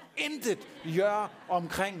 Du må intet gøre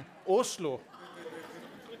omkring Oslo.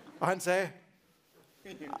 Og han sagde,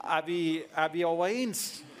 er vi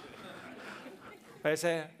overens? Og jeg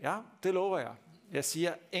sagde, ja, det lover jeg. Jeg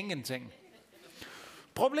siger ingenting.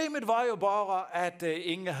 Problemet var jo bare, at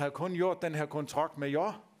Inge havde kun gjort den her kontrakt med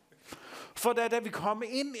jer. For da vi kom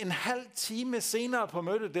ind en halv time senere på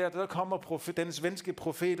mødet der kommer den svenske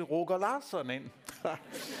profet Roger Larsson ind.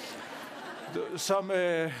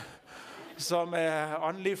 som er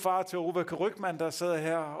åndelig far til Ove Rygman, der sidder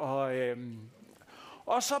her.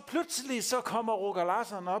 Og så pludselig så kommer Roger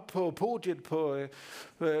Larsson op på podiet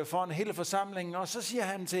foran hele forsamlingen, og så siger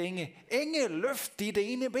han til Inge, Inge, løft dit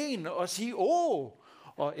ene ben og sig åh.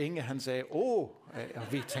 Og Inge han sagde åh,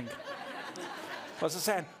 og vi tænkte. Og så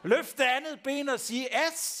sagde han, løft det andet ben og sig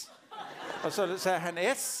S. Og så sagde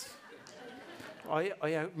han S. Og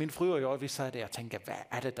min fru og jeg, vi sad der og tænkte, hvad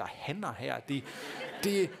er det, der hænder her?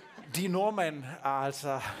 De nordmænd er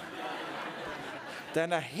altså...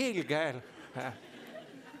 Den er helt gal. Ja.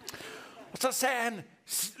 Og så sagde han,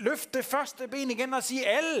 løft det første ben igen og sig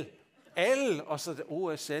L. L. Og så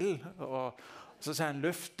OSL. Og så sagde han,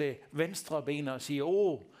 løft det venstre ben og sig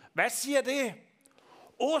O. Hvad siger det?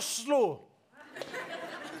 Oslo.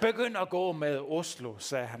 Begynd at gå med Oslo,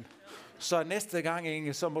 sagde han. Så næste gang,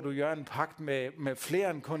 Inge, så må du gøre en pagt med flere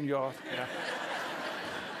end kun Jørg. Ja.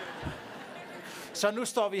 Så nu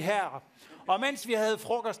står vi her. Og mens vi havde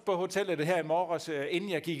frokost på hotellet her i morges, inden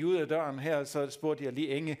jeg gik ud af døren her, så spurgte jeg lige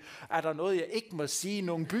Inge, er der noget, jeg ikke må sige,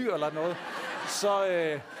 nogen by eller noget?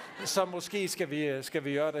 Så måske skal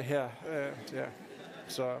vi gøre det her. Ja.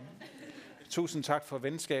 Så tusind tak for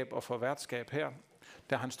venskab og for værtskab her.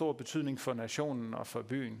 Der har en stor betydning for nationen og for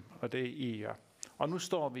byen, og det er I jer. Og nu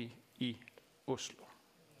står vi i Oslo.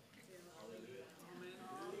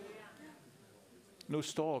 Nu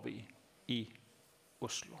står vi i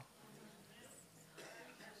Oslo.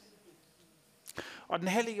 Og den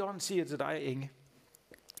hellige ånd siger til dig, Inge,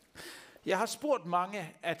 jeg har spurgt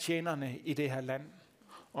mange af tjenerne i det her land,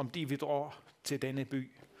 om de vil drage til denne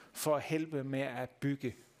by, for at hjælpe med at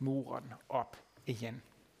bygge muren op igen.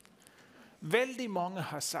 Vældig mange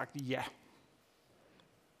har sagt ja,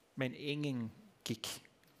 men ingen gik.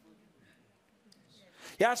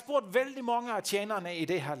 Jeg har spurgt vældig mange af tjenerne i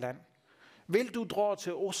det her land, vil du drage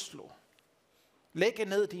til Oslo? Lægge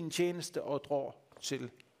ned din tjeneste og drage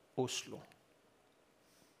til Oslo.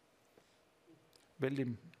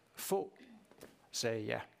 Vældig få sagde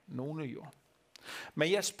ja, nogle jo.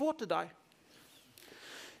 Men jeg spurgte dig,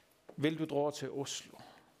 vil du drage til Oslo?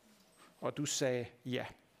 Og du sagde ja.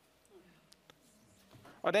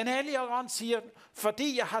 Og den hellige ånd siger,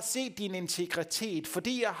 fordi jeg har set din integritet,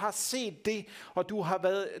 fordi jeg har set det, og du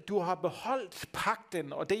har beholdt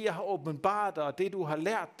pagten, og det jeg har åbenbart dig, og det du har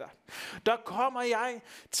lært dig, der kommer jeg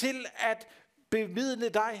til at bevidne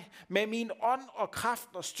dig med min ånd og kraft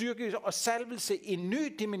og styrke og salvelse i en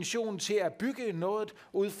ny dimension til at bygge noget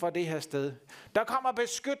ud fra det her sted. Der kommer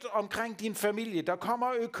beskyt omkring din familie, der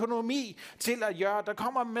kommer økonomi til at gøre, der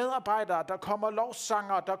kommer medarbejdere, der kommer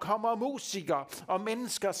lovsanger, der kommer musikere, og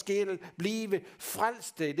mennesker skal blive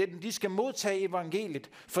frelste. De skal modtage evangeliet,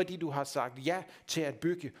 fordi du har sagt ja til at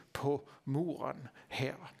bygge på muren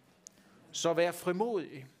her. Så vær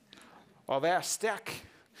frimodig og vær stærk.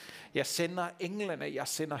 Jeg sender englene, jeg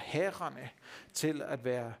sender herrerne til at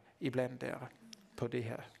være iblandt der på det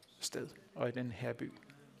her sted og i den her by.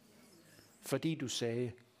 Fordi du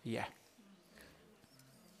sagde ja.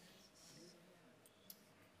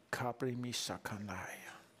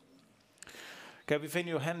 Kan vi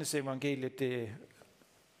finde Johannes evangeliet, det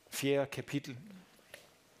 4. kapitel.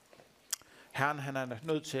 Herren han er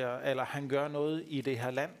nødt til han gør noget i det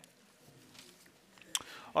her land.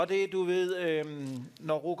 Og det du ved,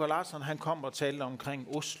 når Roger Larsson han kom og talte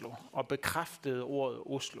omkring Oslo og bekræftede ordet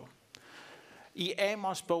Oslo. I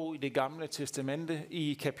Amos bog i det gamle testamente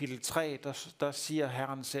i kapitel 3, der siger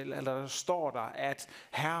Herren selv, eller der står der, at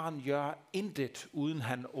Herren gør intet, uden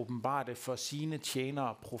han åbenbarer det for sine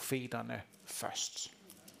tjenere, profeterne først.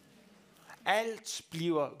 Alt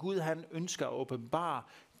bliver Gud, han ønsker at åbenbare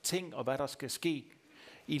ting og hvad der skal ske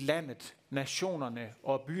i landet, nationerne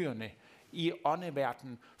og byerne, i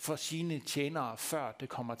åndeverdenen for sine tjenere, før det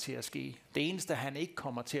kommer til at ske. Det eneste, han ikke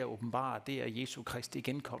kommer til at åbenbare, det er Jesu Kristi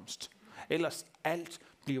genkomst. Ellers alt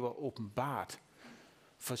bliver åbenbart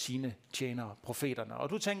for sine tjenere, profeterne. Og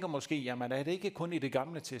du tænker måske, jamen er det ikke kun i det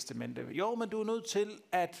gamle testamente? Jo, men du er nødt til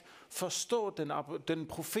at forstå den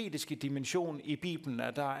profetiske dimension i Bibelen,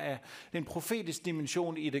 at der er en profetisk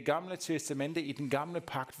dimension i det gamle testamente, i den gamle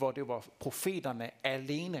pagt, hvor det var profeterne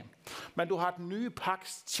alene. Men du har den nye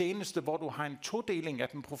pagts tjeneste, hvor du har en todeling af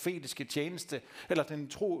den profetiske tjeneste, eller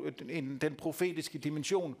den profetiske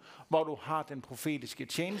dimension, hvor du har den profetiske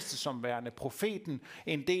tjeneste som værende profeten,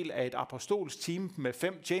 en del af et apostolsk team med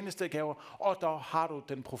 5 tjenestegaver, og der har du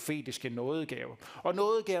den profetiske nådegave. Og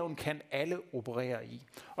nådegaven kan alle operere i.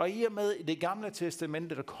 Og i og med i det gamle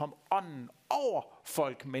testamente, der kom ånden over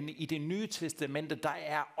folk, men i det nye testamente, der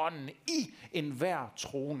er ånden i enhver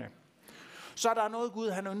troende. Så er der noget Gud,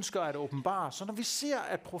 han ønsker at åbenbare. Så når vi ser,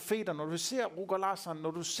 at profeter, når du ser Roger Larsen,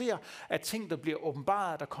 når du ser, at ting, der bliver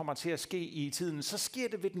åbenbaret, der kommer til at ske i tiden, så sker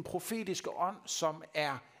det ved den profetiske ånd, som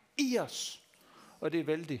er i os. Og det er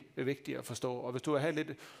vældig vigtigt at forstå. Og hvis du vil have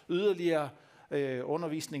lidt yderligere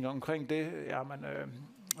undervisning omkring det, jamen,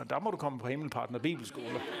 der må du komme på Himmelpartner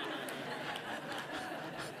Bibelskole.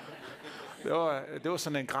 Det var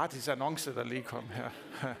sådan en gratis annonce, der lige kom her.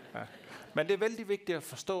 Men det er vældig vigtigt at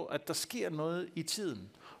forstå, at der sker noget i tiden.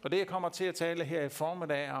 Og det, jeg kommer til at tale her i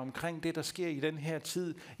formiddag, er omkring det, der sker i den her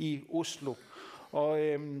tid i Oslo.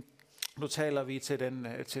 Og nu taler vi til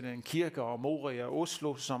den kirke og Moria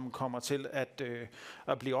Oslo, som kommer til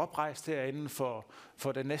at blive oprejst her inden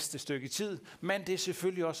for det næste stykke tid. Men det er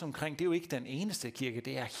selvfølgelig også omkring, det er jo ikke den eneste kirke,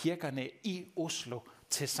 det er kirkerne i Oslo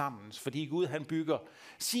til sammen. Fordi Gud, han bygger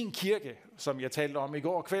sin kirke, som jeg talte om i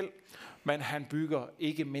går kvæld, men han bygger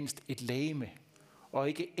ikke mindst et legeme og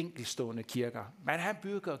ikke enkeltstående kirker. Men han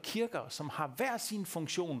bygger kirker, som har hver sin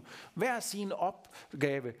funktion, hver sin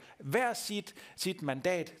opgave, hver sit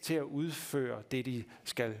mandat til at udføre det, de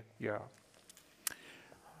skal gøre.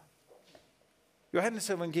 Johannes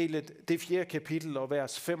evangeliet, det 4. kapitel og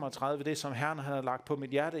vers 35, det som Herren har lagt på mit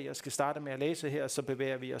hjerte. Jeg skal starte med at læse her, så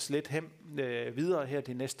bevæger vi os lidt videre her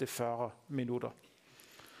de næste 40 minutter.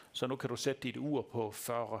 Så nu kan du sætte dit ur på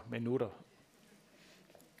 40 minutter.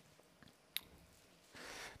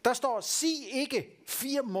 Der står, sig ikke,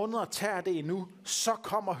 4 måneder tager det endnu, så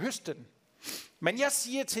kommer høsten. Men jeg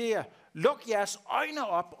siger til jer, luk jeres øjne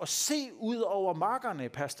op og se ud over markerne,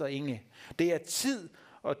 pastor Inge. Det er tid,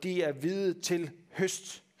 og de er hvide til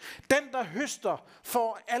høst. Den, der høster,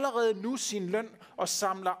 får allerede nu sin løn og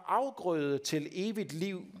samler afgrøde til evigt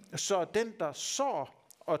liv, så den, der sår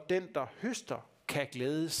og den, der høster, kan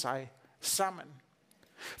glæde sig sammen.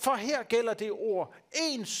 For her gælder det ord,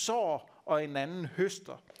 en sår og en anden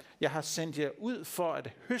høster. Jeg har sendt jer ud for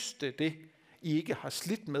at høste det, I ikke har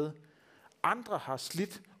slidt med. Andre har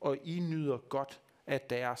slidt, og I nyder godt af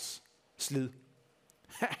deres slid.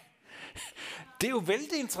 Det er jo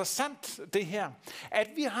vældig interessant det her, at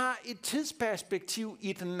vi har et tidsperspektiv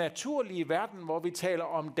i den naturlige verden, hvor vi taler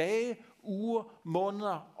om dage, uger,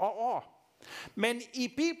 måneder og år. Men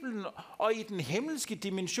i Bibelen og i den himmelske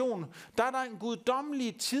dimension, der er der en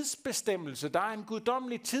guddommelig tidsbestemmelse, der er en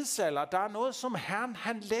guddommelig tidsalder, der er noget, som Herren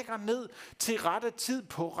han lægger ned til rette tid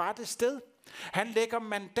på rette sted. Han lægger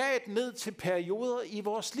mandat ned til perioder i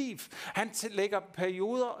vores liv. Han lægger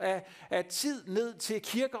perioder af tid ned til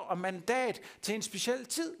kirker og mandat til en speciel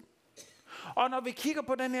tid. Og når vi kigger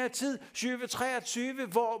på den her tid, 2023,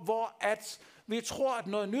 hvor at vi tror, at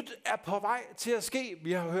noget nyt er på vej til at ske.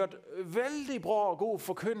 Vi har hørt vældig bra og god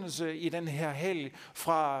forkyndelse i den her helg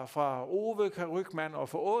fra Ove Karykman og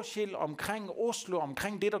fra Åshild omkring Oslo,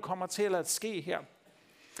 omkring det, der kommer til at ske her.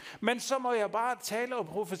 Men så må jeg bare tale og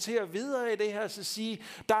profetere videre i det her, så sige,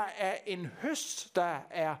 der er en høst, der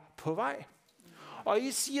er på vej. Og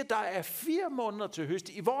I siger, der er 4 måneder til høst.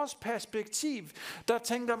 I vores perspektiv, der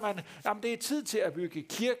tænker man, at det er tid til at bygge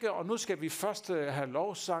kirke, og nu skal vi først have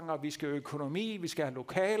lovsanger, vi skal have økonomi, vi skal have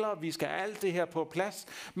lokaler, vi skal have alt det her på plads.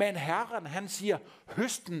 Men Herren, han siger,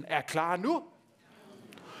 høsten er klar nu.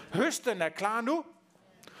 Høsten er klar nu.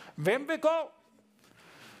 Hvem vil gå?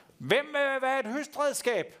 Hvem vil være et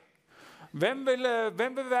høstredskab? Hvem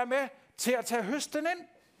vil være med til at tage høsten ind?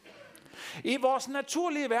 I vores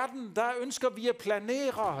naturlige verden, der ønsker vi at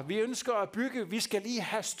planere, vi ønsker at bygge, vi skal lige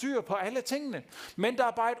have styr på alle tingene. Men der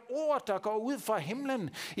er bare et ord, der går ud fra himlen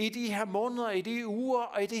i de her måneder, i de uger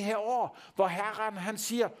og i det her år, hvor Herren han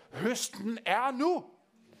siger, høsten er nu.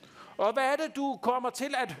 Og hvad er det, du kommer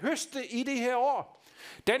til at høste i det her år?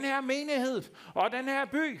 Den her menighed og den her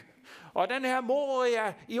by og den her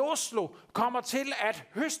Moria i Oslo kommer til at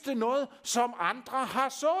høste noget, som andre har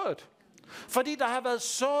sået. Fordi der har været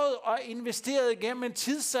sået og investeret gennem en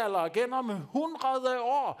tidsalder, gennem 100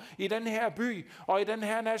 år i den her by og i den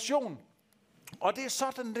her nation. Og det er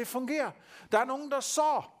sådan, det fungerer. Der er nogen, der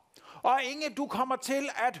sår. Og Inge, du kommer til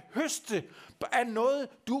at høste af noget,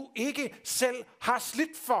 du ikke selv har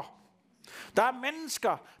slidt for. Der er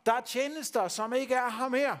mennesker, der er tjenester, som ikke er her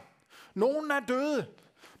mere. Nogen er døde.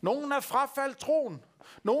 Nogen er frafaldt troen.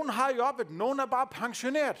 Nogen har jobbet. Nogen er bare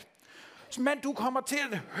pensioneret. Men du kommer til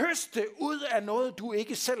at høste ud af noget, du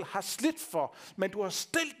ikke selv har slidt for. Men du har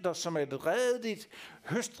stillet dig som et redigt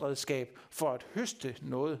høstredskab for at høste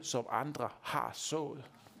noget, som andre har sået.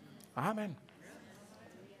 Amen.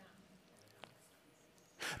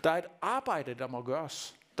 Der er et arbejde, der må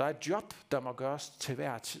gøres. Der er et job, der må gøres til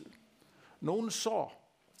hver tid. Nogle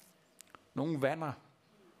sår, nogle vander,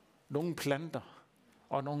 nogle planter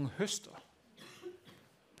og nogle høster.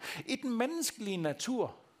 I den menneskelige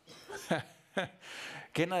natur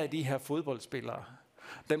kender jeg de her fodboldspillere.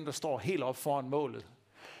 Dem, der står helt op foran målet.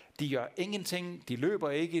 De gør ingenting, de løber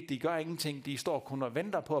ikke, de gør ingenting. De står kun og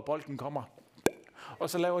venter på, at bolden kommer. Og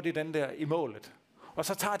så laver de den der i målet. Og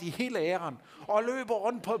så tager de hele æren og løber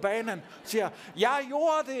rundt på banen og siger, jeg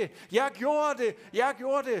gjorde det, jeg gjorde det, jeg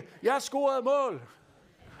gjorde det, jeg scorede mål.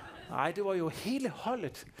 Nej, det var jo hele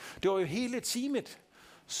holdet. Det var jo hele teamet,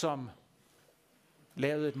 som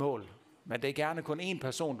lavede et mål. Men det er gerne kun én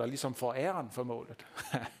person, der ligesom får æren for målet.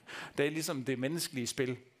 Det er ligesom det menneskelige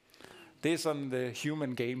spil. Det er sådan the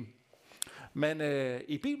human game. Men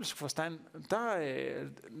i bibelsk forstand,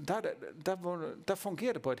 der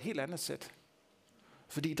fungerer det på et helt andet sæt.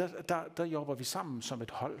 Fordi der jobber vi sammen som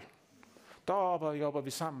et hold. Der jobber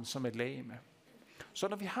vi sammen som et legeme. Så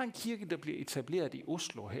når vi har en kirke, der bliver etableret i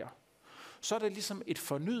Oslo her, så er det ligesom et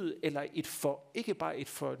fornyet, eller ikke bare et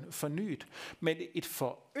fornyet, men et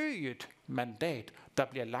forøget mandat, der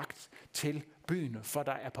bliver lagt til byen, for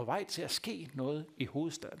der er på vej til at ske noget i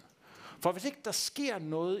hovedstaden. For hvis ikke der sker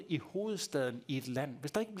noget i hovedstaden i et land,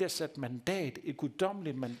 hvis der ikke bliver sat mandat, et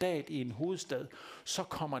guddommeligt mandat i en hovedstad, så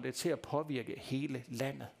kommer det til at påvirke hele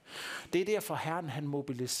landet. Det er derfor Herren, han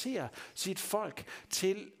mobiliserer sit folk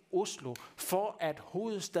til Oslo, for at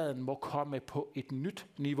hovedstaden må komme på et nyt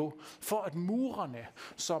niveau. For at murerne,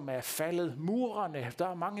 som er faldet, der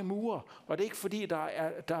er mange mure, og det er ikke fordi,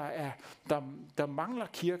 der mangler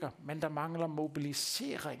kirker, men der mangler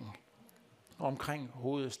mobilisering omkring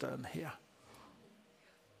hovedstaden her.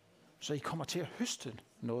 Så I kommer til at høste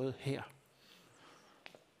noget her.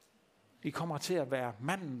 I kommer til at være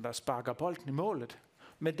manden, der sparker bolden i målet,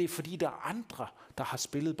 men det er fordi, der er andre, der har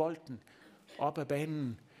spillet bolden op ad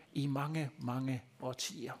banen i mange, mange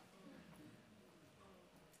årtier.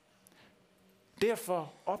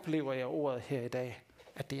 Derfor oplever jeg ordet her i dag,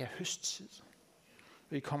 at det er høsttid.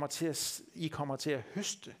 I kommer til at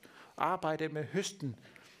høste, arbejde med høsten,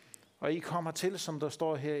 og I kommer til, som der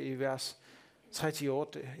står her i vers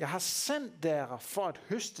 38, jeg har sendt jer for at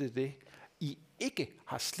høste det, I ikke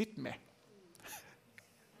har slidt med.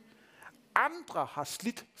 Andre har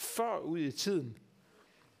slidt før ud i tiden,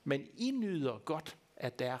 men I nyder godt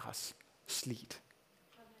af deres slit.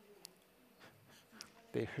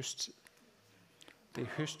 Det er høsttid. Det er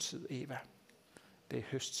høsttid, Eva. Det er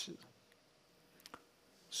høsttid.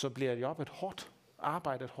 Så bliver jobbet hårdt,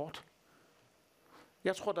 arbejdet hårdt.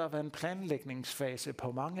 Jeg tror, der har været en planlægningsfase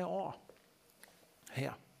på mange år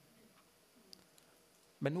her.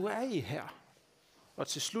 Men nu er I her. Og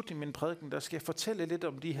til slut i min prædiken, der skal jeg fortælle lidt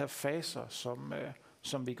om de her faser,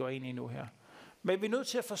 som vi går ind i nu her. Men vi er nødt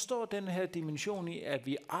til at forstå den her dimension i, at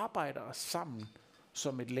vi arbejder sammen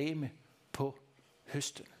som et legeme på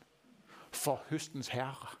høsten. For høstens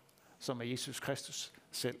herre, som er Jesus Kristus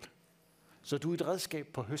selv. Så du er et redskab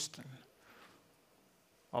på høsten.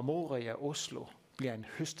 Og Moria Oslo bliver en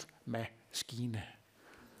høstmaskine.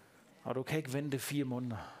 Og du kan ikke vente 4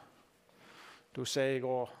 måneder. Du sagde i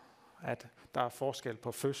går, at der er forskel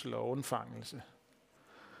på fødsel og undfangelse.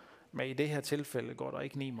 Men i det her tilfælde går der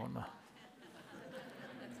ikke 9 måneder.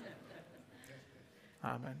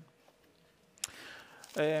 Amen.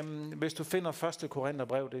 Hvis du finder 1.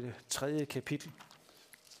 Korintherbrev, det er det 3. kapitel,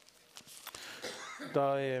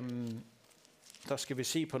 der skal vi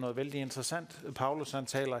se på noget vældig interessant. Paulus han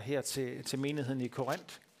taler her til menigheden i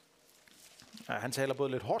Korinth. Ja, han taler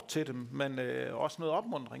både lidt hårdt til dem, men også noget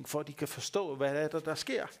opmuntring, for at de kan forstå, hvad der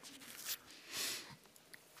sker.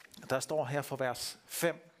 Der står her fra vers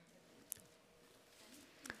 5.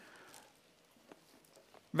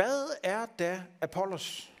 Hvad er da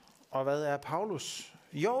Apollos, og hvad er Paulus?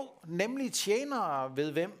 Jo, nemlig tjenere,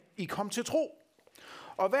 ved hvem I kom til tro.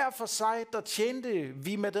 Og hver for sig, der tjente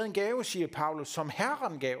vi med den gave, siger Paulus, som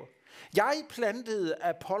Herren gav. Jeg plantede,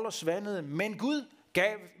 Apollos vandede, men Gud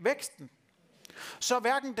gav væksten. Så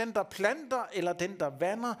hverken den, der planter, eller den, der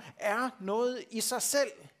vander, er noget i sig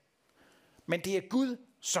selv. Men det er Gud,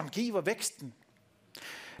 som giver væksten.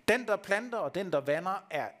 Den, der planter, og den, der vander,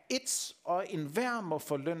 er ét, og enhver må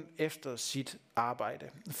få løn efter sit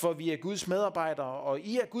arbejde. For vi er Guds medarbejdere, og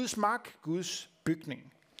I er Guds mark, Guds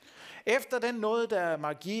bygning. Efter den nåde, der er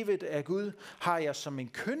mig givet af Gud, har jeg som en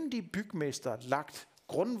kyndig bygmester lagt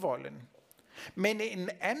grundvolden. Men en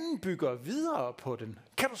anden bygger videre på den.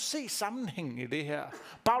 Kan du se sammenhængen i det her?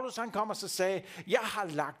 Paulus han kommer og sagde, jeg har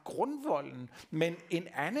lagt grundvolden, men en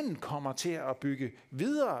anden kommer til at bygge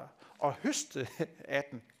videre og høste af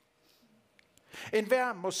den.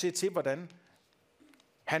 Enhver må se til, hvordan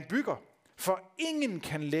Han bygger, for ingen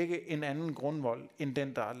kan lægge en anden grundvold, end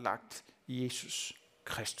den, der er lagt i Jesus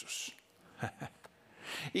Kristus.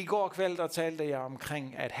 I går kvæld, der talte jeg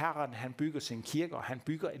omkring, at Herren, han bygger sin kirke, og han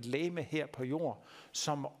bygger et legeme her på jord,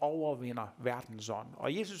 som overvinder verdens ånd.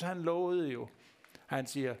 Og Jesus, han lovede jo, han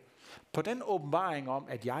siger, på den åbenbaring om,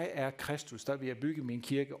 at jeg er Kristus, der vil jeg bygge min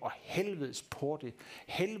kirke, og helvedes porte,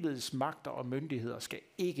 helvedes magter og myndigheder skal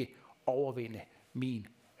ikke overvinde min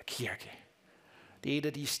kirke. Det er et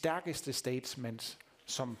af de stærkeste statements,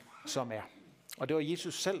 som er. Og det var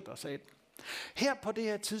Jesus selv, der sagde det. Her på det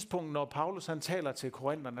her tidspunkt, når Paulus han taler til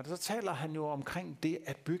korinterne, så taler han jo omkring det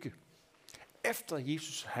at bygge. Efter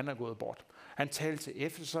Jesus han er gået bort. Han talte til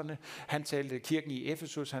Efeserne, han talte til kirken i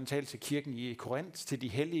Efesus, han talte til kirken i Korint, til de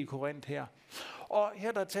hellige i Korint her. Og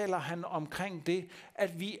her der taler han omkring det,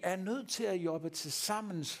 at vi er nødt til at jobbe til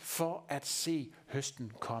sammen for at se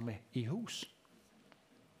høsten komme i hus.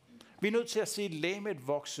 Vi er nødt til at se legemet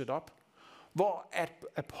vokset op, hvor at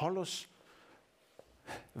Apollos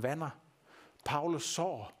vander, Paulus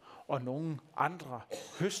sår, og nogle andre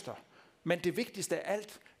høster. Men det vigtigste af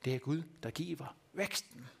alt, det er Gud, der giver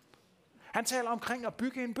væksten. Han taler omkring at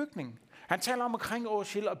bygge en bygning. Han taler omkring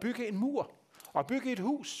at bygge en mur og bygge et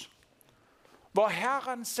hus. Hvor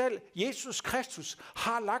Herren selv, Jesus Kristus,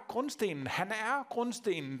 har lagt grundstenen. Han er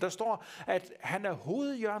grundstenen. Der står, at han er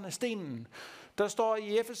hovedhjørnestenen. Der står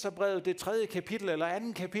i Efeserbrevet, det 3. kapitel eller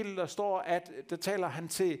 2. kapitel, der står, at der taler han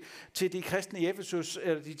til de kristne i Efesus,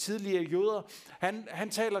 eller de tidligere jøder. Han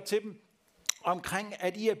taler til dem omkring,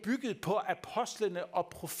 at I er bygget på apostlene og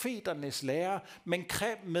profeternes lære, men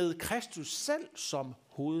med Kristus selv som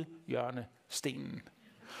hovedhjørnestenen.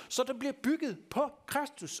 Så der bliver bygget på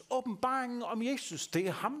Kristus, åbenbaringen om Jesus. Det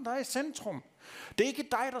er ham, der er i centrum. Det er ikke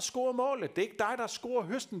dig, der scorer målet. Det er ikke dig, der scorer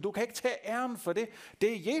høsten. Du kan ikke tage æren for det.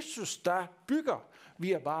 Det er Jesus, der bygger.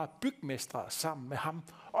 Vi er bare bygmestre sammen med ham.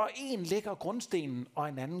 Og en lægger grundstenen, og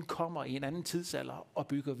en anden kommer i en anden tidsalder og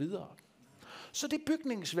bygger videre. Så det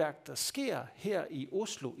bygningsværk, der sker her i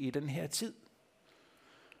Oslo i den her tid,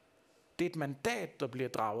 det er et mandat, der bliver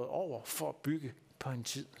draget over for at bygge på en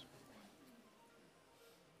tid.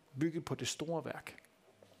 Bygge på det store værk.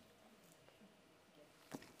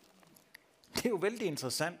 Det er jo vældig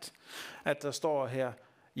interessant, at der står her,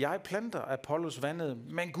 jeg planter, Apollos vandede,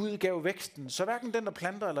 men Gud gav væksten. Så hverken den, der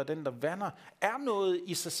planter eller den, der vander, er noget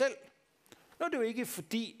i sig selv. Nu er det jo ikke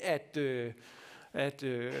fordi, at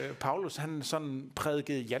Paulus han sådan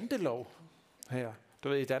prædikede jantelov her. Du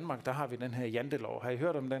ved, i Danmark, der har vi den her jantelov. Har I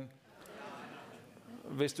hørt om den?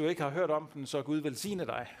 Hvis du ikke har hørt om den, så Gud velsigne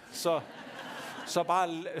dig.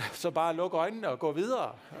 Så bare luk øjnene og gå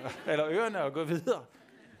videre. Eller ørerne og gå videre.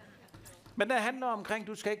 Men det handler omkring,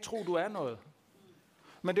 du skal ikke tro, du er noget.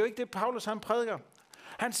 Men det er jo ikke det, Paulus han prædiker.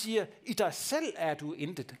 Han siger, i dig selv er du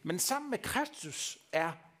intet, men sammen med Kristus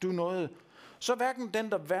er du noget. Så hverken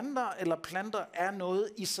den, der vandrer eller planter, er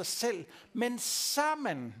noget i sig selv, men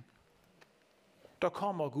sammen, der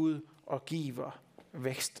kommer Gud og giver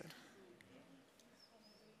væksten.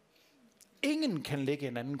 Ingen kan lægge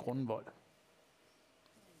en anden grundvold.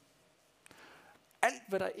 Alt,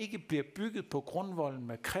 hvad der ikke bliver bygget på grundvolden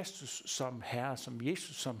med Kristus som Herre, som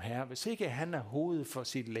Jesus som Herre, hvis ikke han er hovedet for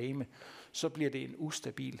sit legeme, så bliver det en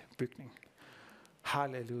ustabil bygning.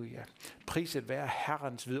 Halleluja. Priset være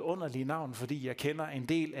Herrens vidunderlige navn, fordi jeg kender en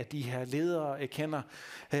del af de her ledere. Jeg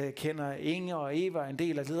kender Inge og Eva, en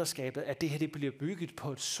del af lederskabet, at det her det bliver bygget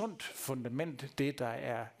på et sundt fundament, det der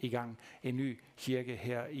er i gang. En ny kirke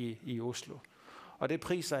her i Oslo. Og det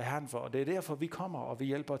priser jeg Herren for, og det er derfor, vi kommer, og vi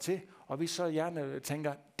hjælper til. Og vi så gerne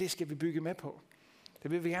tænker, det skal vi bygge med på.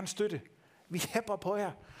 Det vil vi gerne støtte. Vi hæpper på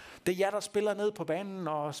jer. Det er jer, der spiller ned på banen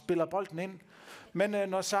og spiller bolden ind. Men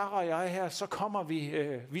når Sarah og jeg er her, så kommer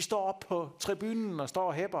vi står op på tribunen og står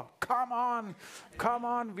og hæpper.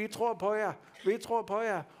 Come on, vi tror på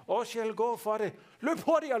jer. Åsjæl, gå for det. Løb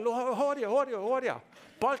hurtigere.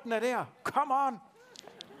 Bolden er der. Come on.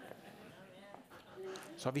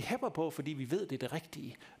 Så vi hæpper på, fordi vi ved, det er det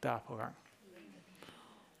rigtige, der er på gang.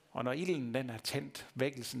 Og når ilden den er tændt,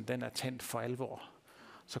 vækkelsen den er tændt for alvor,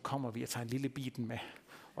 så kommer vi og tager en lille biten med,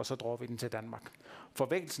 og så drar vi den til Danmark. For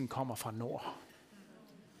vækkelsen kommer fra nord.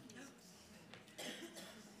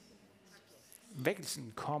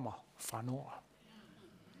 Vækkelsen kommer fra nord.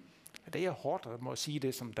 Det er hårdt at må sige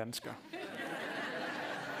det som dansker.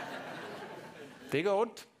 Det gør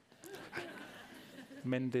ondt.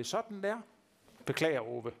 Men det er sådan der. Beklager,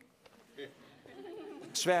 Ove.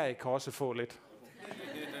 Sverige kan også få lidt.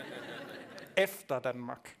 Efter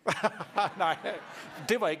Danmark. Nej,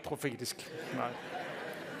 det var ikke profetisk. Nej.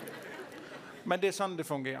 Men det er sådan, det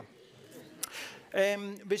fungerer.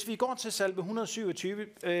 Hvis vi går til salme 127,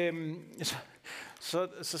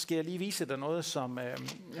 så skal jeg lige vise dig noget, som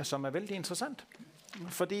er vældig interessant.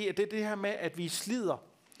 Fordi det er det her med, at vi slider,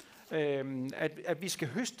 at vi skal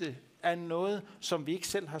høste af noget, som vi ikke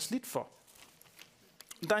selv har slidt for.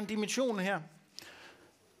 Der er en dimension her.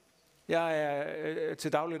 Jeg er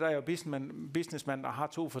til daglig der er jeg businessmand og har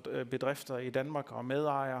 2 bedrifter i Danmark og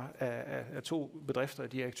medejer af 2 bedrifter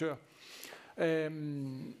og direktør.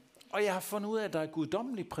 Og jeg har fundet ud af, at der er et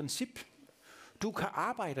guddommeligt princip. Du kan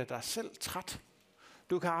arbejde dig selv træt.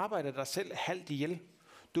 Du kan arbejde dig selv halvt ihjel.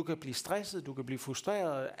 Du kan blive stresset, du kan blive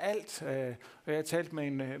frustreret, alt. Jeg har talt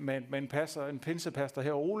med en pinsepastor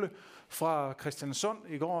her, Ole, fra Christiansund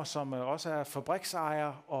i går, som også er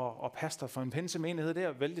fabriksejer og pastor for en pinsemenighed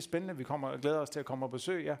der. Vældig spændende, vi glæder os til at komme og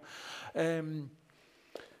besøge jer.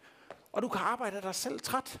 Og du kan arbejde dig selv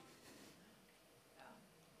træt.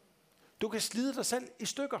 Du kan slide dig selv i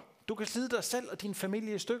stykker. Du kan slide dig selv og din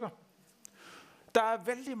familie i stykker. Der er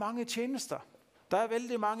vældig mange tjenester. Der er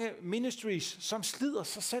vældig mange ministries, som slider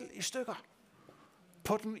sig selv i stykker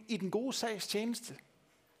i den gode sags tjeneste.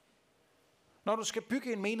 Når du skal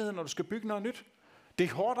bygge en menighed, når du skal bygge noget nyt, det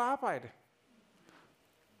er hårdt arbejde.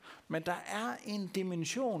 Men der er en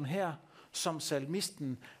dimension her, som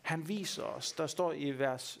salmisten han viser os. Der står i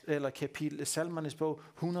kapitel Salmernes bog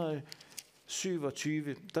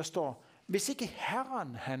 127, der står: hvis ikke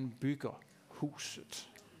Herren han bygger huset,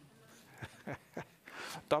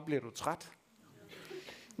 der bliver du træt.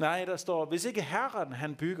 Nej, der står: hvis ikke Herren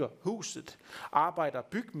han bygger huset, arbejder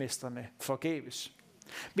bygmesterne forgæves.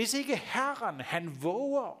 Hvis ikke Herren han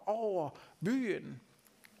våger over byen,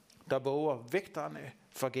 der våger vægterne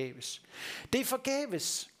forgæves. Det er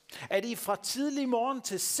forgæves, at I fra tidlig morgen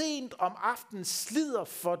til sent om aftenen slider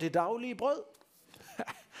for det daglige brød.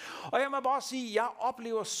 Og jeg må bare sige, at jeg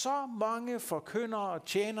oplever så mange forkyndere,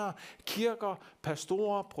 tjenere, kirker,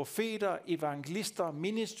 pastorer, profeter, evangelister,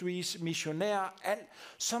 ministries, missionærer, alt,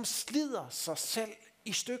 som slider sig selv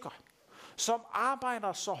i stykker. Som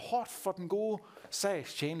arbejder så hårdt for den gode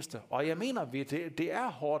sags tjeneste. Og jeg mener, det er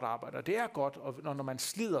hårdt arbejde, og det er godt, når man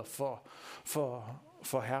slider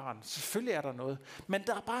for Herren. Selvfølgelig er der noget. Men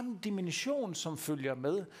der er bare en dimension, som følger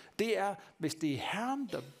med. Det er, hvis det er Herren,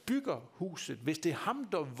 der bygger huset, hvis det er ham,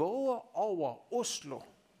 der våger over Oslo,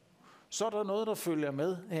 så er der noget, der følger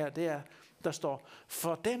med her. Det er, der står: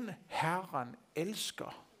 for den Herren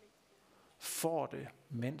elsker, får det,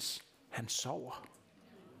 mens han sover.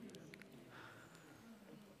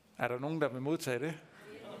 Er der nogen, der vil modtage det?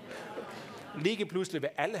 Lige pludselig vil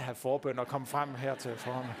alle have forbøn og komme frem her til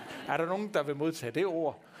foran. Er der nogen, der vil modtage det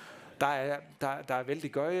ord? Der er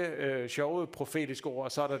vældig sjove profetiske ord,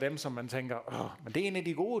 og så er der dem, som man tænker, men det er en af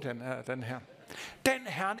de gode, den her. Den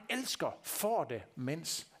Herren elsker, får det,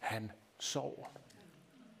 mens han sover.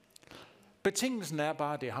 Betingelsen er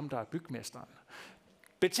bare, at det er ham, der er bygmesteren.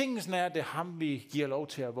 Betingelsen er, at det er ham, vi giver lov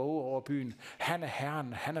til at våge over byen. Han er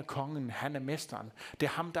herren, han er kongen, han er mesteren. Det er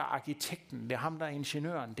ham, der er arkitekten, det er ham, der er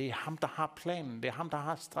ingeniøren, det er ham, der har planen, det er ham, der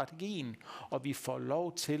har strategien. Og vi får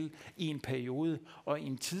lov til i en periode og i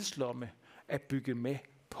en tidslomme at bygge med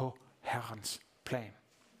på Herrens plan.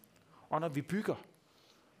 Og når vi bygger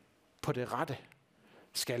på det rette,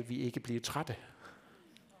 skal vi ikke blive trætte.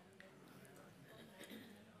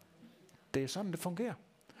 Det er sådan, det fungerer.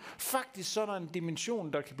 Faktisk så er der en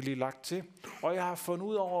dimension, der kan blive lagt til. Og jeg har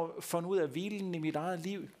fundet ud af hvilen i mit eget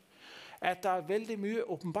liv, at der er vældig mye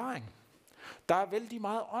åbenbaring. Der er vældig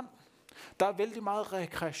meget ånd. Der er vældig meget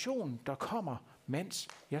rekreation, der kommer, mens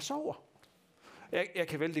jeg sover. Jeg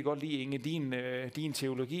kan vældig godt lide, Inge, din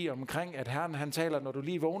teologi omkring, at Herren han taler, når du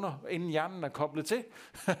lige vågner, inden hjernen er koblet til.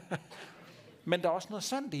 Men der er også noget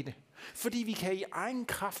sandt i det. Fordi vi kan i egen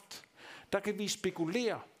kraft, der kan vi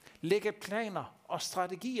spekulere, lægge planer og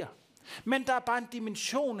strategier. Men der er bare en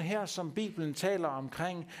dimension her, som Bibelen taler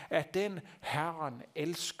omkring, at den Herren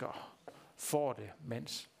elsker, får det,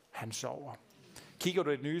 mens han sover. Kigger du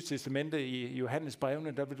i Det Nye Testamente i Johannes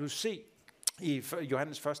brevene, der vil du se i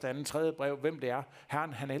Johannes 1., 2., 3. brev, hvem det er,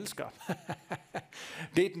 Herren han elsker.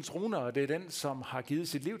 Det er den troende, og det er den, som har givet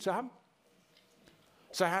sit liv til ham.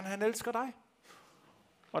 Så Herren han elsker dig.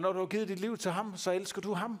 Og når du har givet dit liv til ham, så elsker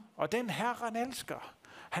du ham. Og den Herren elsker,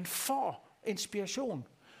 han får inspiration.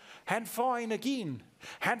 Han får energien.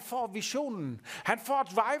 Han får visionen. Han får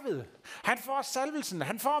drivet. Han får salvelsen.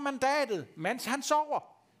 Han får mandatet, mens han sover.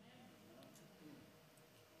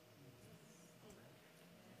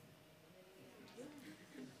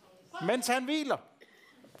 Mens han hviler.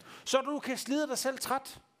 Så du kan slide dig selv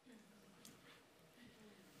træt.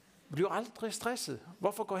 Bliv aldrig stresset.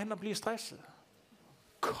 Hvorfor gå hen og blive stresset?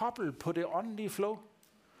 Kobbel på det åndelige flow.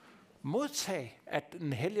 Modtag af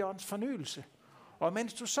den hellige ånds fornyelse. Og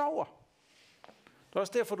mens du sover, Det er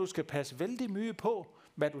også derfor, du skal passe vældig mye på,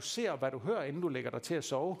 hvad du ser og hvad du hører, inden du lægger dig til at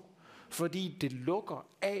sove. Fordi det lukker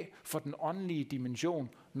af for den åndelige dimension,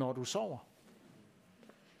 når du sover.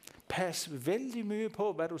 Pas vældig mye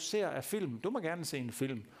på, hvad du ser af film. Du må gerne se en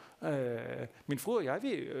film. Min fru og jeg,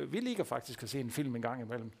 vi liker faktisk at se en film en gang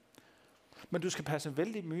imellem. Men du skal passe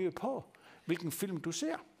vældig mye på, hvilken film du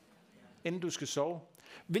ser, inden du skal sove.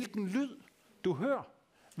 Hvilken lyd du hører.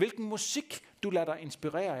 Hvilken musik du lader dig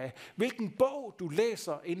inspirere af. Hvilken bog du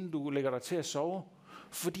læser, inden du lægger dig til at sove.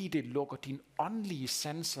 Fordi det lukker dine åndelige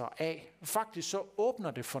sanser af. Faktisk så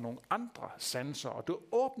åbner det for nogle andre sanser, og du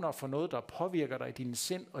åbner for noget, der påvirker dig i dine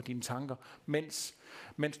sind og dine tanker,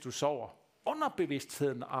 mens du sover.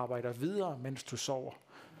 Underbevidstheden arbejder videre, mens du sover.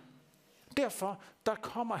 Derfor, der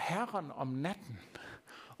kommer Herren om natten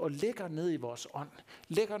og lægger ned i vores ånd,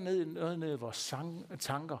 lægger ned i vores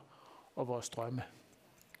tanker og vores drømme.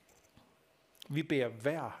 Vi beder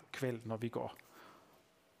hver kvæld, når vi går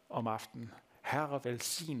om aftenen. Herre,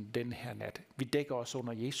 velsign den her nat. Vi dækker os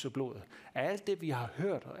under Jesu blod. Alt det, vi har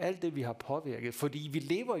hørt, og alt det, vi har påvirket. Fordi vi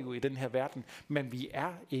lever jo i den her verden, men vi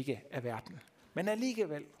er ikke af verden. Men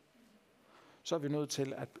alligevel, så er vi nødt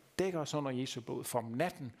til at dække os under Jesu blod. For om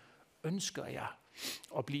natten ønsker jeg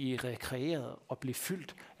at blive rekreeret og blive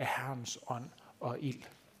fyldt af Herrens ånd og ild.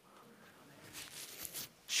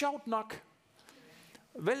 Sjovt nok,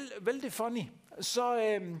 vældig funny,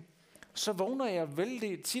 så vågner jeg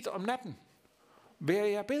vældig tit om natten. Beder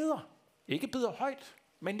jeg beder. Ikke beder højt,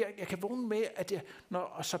 men jeg kan vågne med, at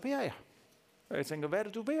og så beder jeg. Og jeg tænker, hvad er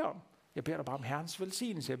det, du beder om? Jeg beder dig bare om Herrens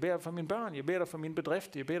velsignelse. Jeg beder dig for mine børn. Jeg beder dig for min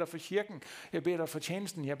bedrift. Jeg beder dig for kirken. Jeg beder dig for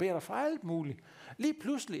tjenesten. Jeg beder dig for alt muligt. Lige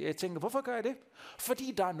pludselig, jeg tænker, hvorfor gør jeg det?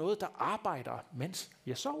 Fordi der er noget, der arbejder, mens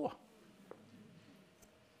jeg sover.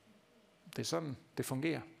 Det er sådan, det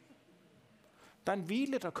fungerer. Der er en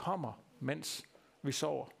hvile, der kommer, mens vi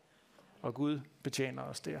sover. Og Gud betjener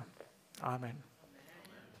os der. Amen.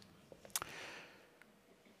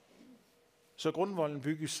 Så grundvolden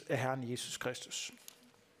bygges af Herren Jesus Kristus.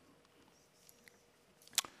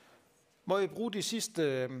 Må jeg bruge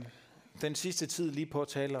den sidste tid lige på at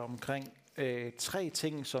tale omkring 3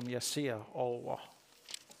 ting, som jeg ser over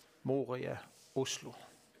Moria, Oslo.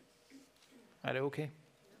 Er det okay?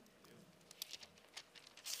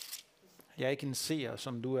 Jeg er ikke en seer,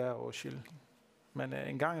 som du er, Oshil. Men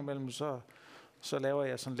en gang imellem, så laver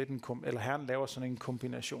jeg sådan lidt Herren laver sådan en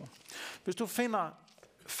kombination. Hvis du finder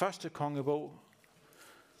 1. kongebog,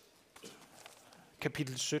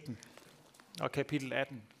 kapitel 17 og kapitel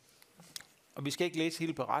 18, og vi skal ikke læse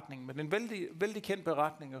hele beretningen, men en vældig, vældig kendt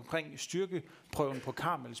beretning omkring styrkeprøven på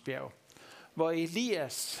Karmelsbjerg, hvor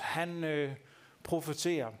Elias, han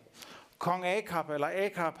profeterer. Kong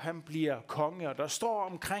Akab, han bliver konge, og der står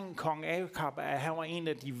omkring kong Akab, at han var en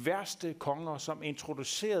af de værste konger, som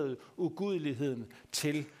introducerede ugudeligheden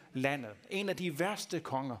til landet. En af de værste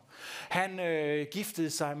konger. Han giftede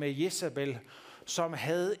sig med Jezabel, som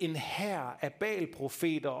havde en hær af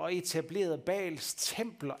Baal-profeter og etablerede Baals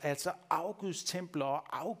templer, altså afgudstempler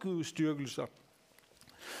og afgudstyrkelser.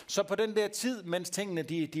 Så på den der tid, mens tingene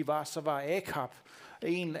de var, så var Akab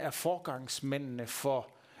en af forgangsmændene for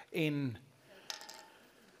en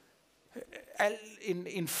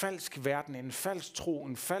falsk verden, en falsk tro,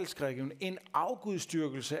 en falsk religion, en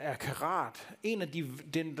afgudstyrkelse af karat. En af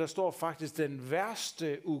der står faktisk den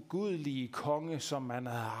værste ugudelige konge, som man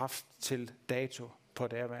havde haft til dato på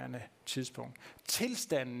derværende tidspunkt.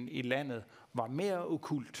 Tilstanden i landet var mere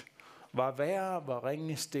okkult, var værre, var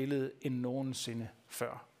ringe stillet end nogensinde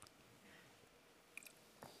før.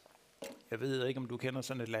 Jeg ved ikke, om du kender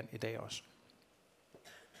sådan et land i dag også.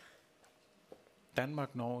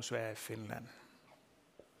 Danmark, Norge, Sverige, Finland.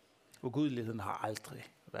 Ugudeligheden har aldrig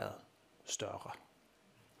været større.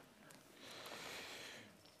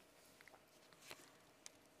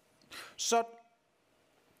 Så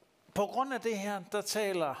på grund af det her, der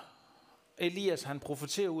taler Elias, han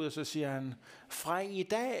profeterer ud, og så siger han, fra i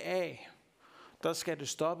dag af, der skal det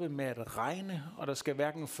stoppe med at regne, og der skal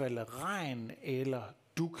hverken falde regn eller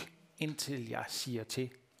dug, indtil jeg siger til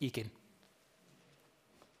igen.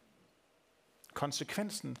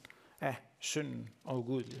 Konsekvensen af synden og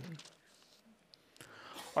ugudeligheden.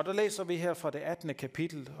 Og der læser vi her fra det 18.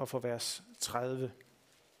 kapitel og fra vers 30.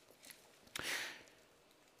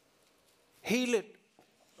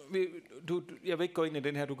 Jeg vil ikke gå ind i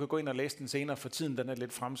den her, du kan gå ind og læse den senere, for tiden den er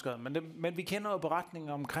lidt fremskrevet, men vi kender jo beretningen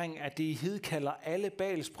omkring, at de hidkalder alle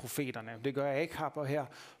Baals profeterne, det gør Akab her,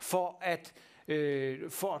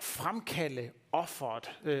 for at fremkalde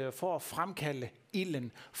offeret, for at fremkalde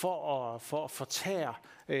ilden, for at fortære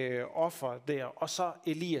offeret der. Og så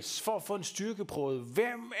Elias, for at få en styrkeprøve.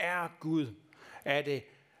 Hvem er Gud?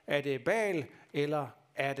 Er det Baal, eller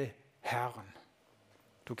er det Herren?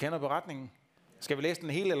 Du kender beretningen. Skal vi læse den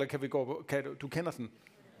hele, eller kan vi gå? Du kender den?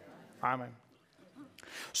 Amen.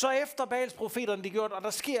 Så efter Baals profeterne de gjorde, og der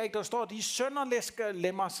sker ikke, der står, de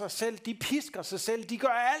sønderlemmer sig selv, de pisker sig selv, de gør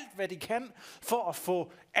alt, hvad de kan for at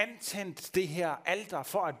få antændt det her alter,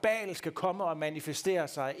 for at Baal skal komme og manifestere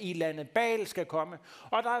sig i landet. Baal skal komme.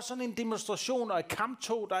 Og der er sådan en demonstration og et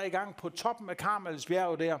kamptog, der er i gang på toppen af Karmels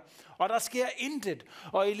bjerg der. Og der sker intet.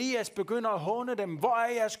 Og Elias begynder at håne dem. Hvor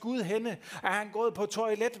er jeres Gud henne? Er han gået på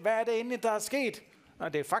toilet? Hvad er det inde, der er sket? Nej,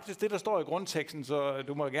 det er faktisk det, der står i grundteksten, så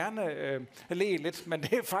du må gerne le lidt, men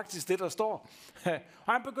det er faktisk det, der står.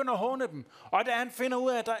 Og han begynder at håne dem. Og da han finder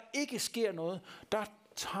ud af, at der ikke sker noget, der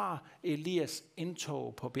tager Elias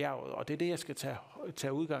indtog på bjerget. Og det er det, jeg skal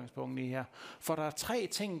tage udgangspunkt i her. For der er 3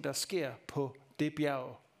 ting, der sker på det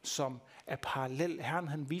bjerg, som er parallel. Herren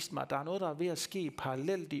han viste mig, at der er noget, der er ved at ske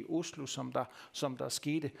parallelt i Oslo, som der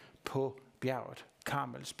skete på bjerget.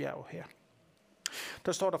 Karmels bjerg her.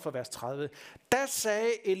 Der står der fra vers 30. Da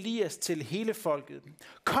sagde Elias til hele folket,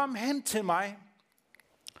 kom hen til mig.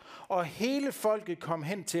 Og hele folket kom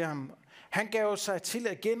hen til ham. Han gav sig til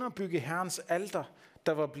at genopbygge Herrens alter,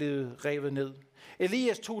 der var blevet revet ned.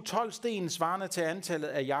 Elias tog 12 sten svarende til antallet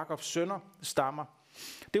af Jakobs sønner, stammer.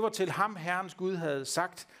 Det var til ham, Herrens Gud havde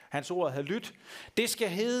sagt, hans ord havde lyttet.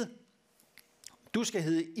 Du skal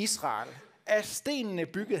hedde Israel. Af stenene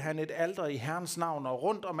byggede han et alter i Herrens navn, og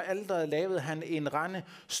rundt om alteret lavede han en rende,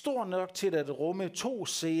 stor nok til at rumme 2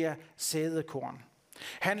 seer sædekorn.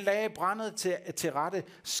 Han lagde brændet til rette,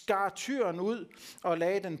 skar tyren ud og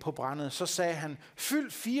lagde den på brændet. Så sagde han,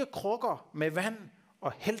 fyld 4 krukker med vand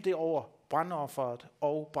og hæld det over brandofferet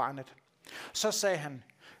og brændet. Så sagde han,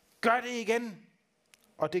 gør det igen,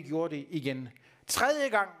 og det gjorde det igen. 3.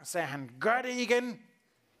 gang sagde han, gør det igen.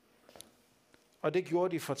 Og det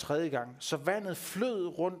gjorde de for 3. gang. Så vandet flød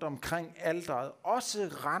rundt omkring alteret.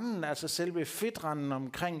 Også randen, altså selve fedtranden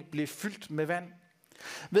omkring, blev fyldt med vand.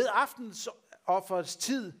 Ved aftens offerets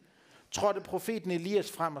tid trådte profeten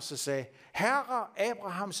Elias frem og så sagde, Herre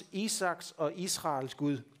Abrahams, Isaks og Israels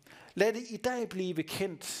Gud, lad det i dag blive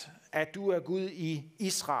kendt, at du er Gud i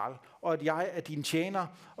Israel, og at jeg er din tjener,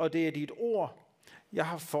 og det er dit ord, jeg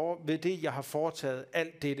har foretaget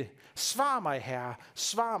alt dette. Svar mig, Herre,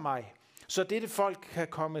 svar mig, så dette folk kan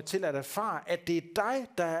komme til at erfare, at det er dig,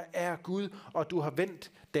 der er Gud, og du har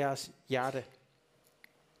vendt deres hjerte.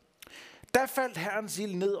 Der faldt Herrens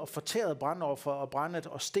ild ned og fortærede brandoffer og brændet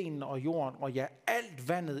og stenen og jorden, og ja, alt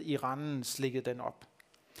vandet i randen slikkede den op.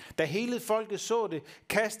 Da hele folket så det,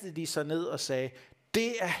 kastede de sig ned og sagde,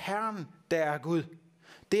 det er Herren, der er Gud.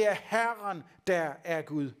 Det er Herren, der er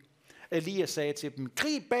Gud. Elias sagde til dem,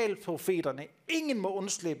 grib Baal-profeterne, ingen må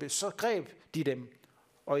undslippe, så greb de dem.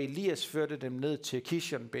 Og Elias førte dem ned til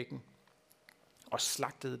Kishon-bækken og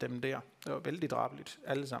slagtede dem der. Det var vældig drabeligt,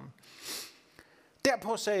 alle sammen.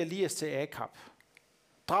 Derpå sagde Elias til Akab,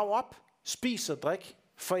 drag op, spis og drik,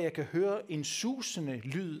 for jeg kan høre en susende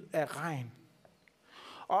lyd af regn.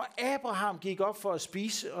 Og Abraham gik op for at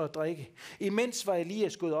spise og drikke. Imens var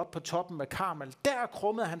Elias gået op på toppen af Karmel. Der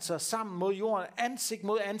krummede han sig sammen mod jorden, ansigt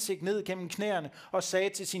mod ansigt ned gennem knæerne, og sagde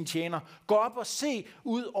til sin tjener, gå op og se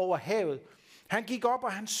ud over havet. Han gik op,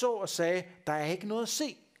 og han så og sagde, der er ikke noget at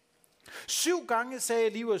se. 7 gange sagde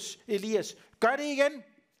Elias, gør det igen.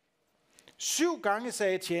 7 gange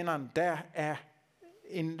sagde tjeneren, der er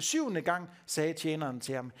en 7. gang sagde tjeneren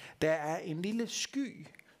til ham, der er en lille sky,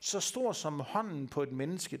 så stor som hånden på et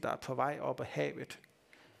menneske, der er på vej op af havet.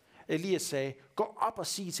 Elias sagde, gå op og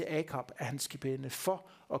sig til Akab, at han skal binde for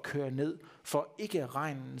at køre ned, for ikke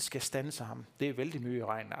regnen skal standse ham. Det er vældig mye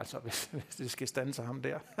regn, altså, hvis det skal standse ham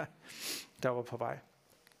der var på vej.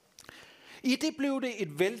 I det blev det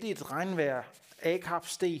et vældigt regnvejr. Akab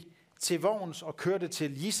steg til vogns og kørte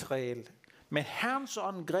til Israel. Men Herrens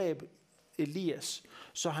ånd greb Elias,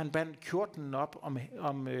 så han bandt kjortlen op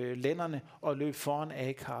om lænderne og løb foran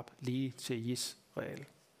Akab lige til Israel.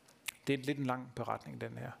 Det er lidt en lang beretning,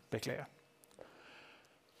 den her. Beklager.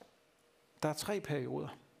 Der er 3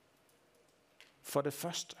 perioder. For det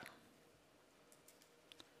første.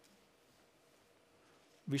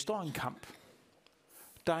 Vi står i en kamp.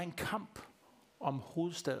 Der er en kamp om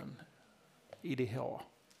hovedstaden i det her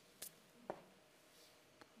år.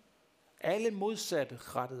 Alle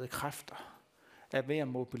modsatrettede kræfter er ved at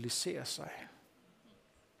mobilisere sig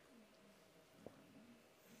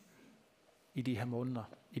i de her måneder,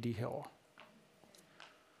 i de her år.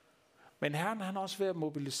 Men Herren han er også ved at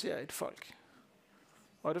mobilisere et folk.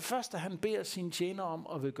 Og det første, han beder sine tjenere om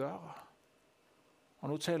at vil gøre. Og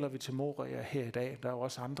nu taler vi til Moria her i dag. Der er jo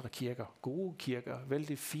også andre kirker, gode kirker,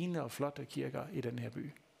 vældig fine og flotte kirker i den her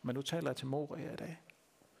by. Men nu taler jeg til Moria i dag.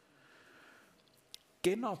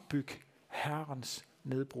 genopbyg Herrens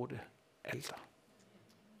nedbrudte alter.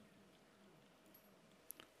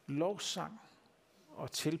 Lovsang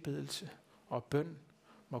og tilbedelse og bøn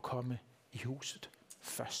må komme i huset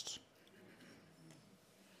først.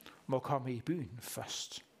 Må komme i byen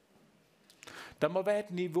først. Der må være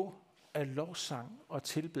et niveau af lovsang og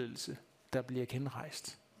tilbedelse, der bliver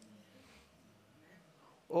genrejst.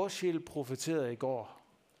 Åshiel profeterede i går,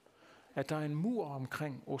 at der er en mur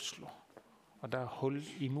omkring Oslo, og der er hul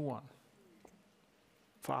i muren,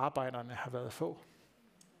 for arbejderne har været få.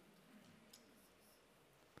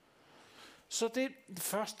 Så det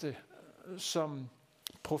første, som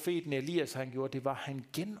profeten Elias han gjorde, det var, at han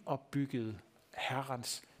genopbyggede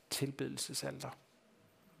Herrens tilbedelsesalter.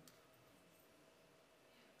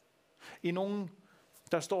 I nogen,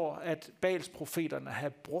 der står, at Baals profeterne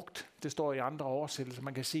havde brugt, det står i andre oversættelser,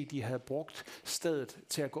 man kan se, at de havde brugt stedet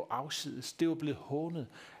til at gå afsides. Det var blevet hånet,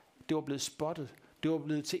 det var blevet spottet, det var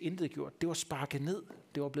blevet tilintetgjort, det var sparket ned,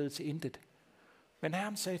 det var blevet til intet. Men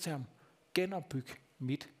Herren sagde til ham, genopbyg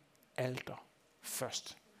mit alter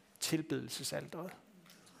først. Tilbedelsesalteret.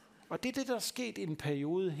 Og det er det, der er sket i en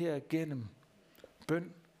periode her gennem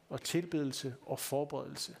bøn og tilbedelse og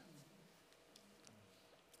forberedelse.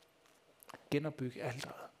 Genopbyg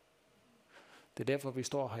alteret. Det er derfor, vi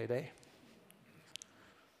står her i dag.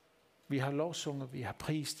 Vi har lovsunget, vi har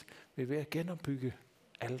prist, vi er ved at genopbygge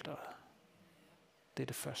alteret. Det er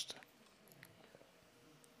det første.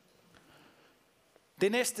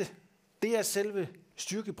 Det næste, det er selve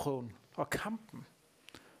styrkeprøven og kampen.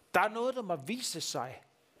 Der er noget, der må vise sig,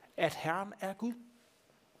 at Herren er Gud.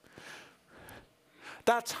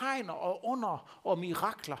 Der er tegn og under og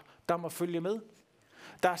mirakler, der må følge med.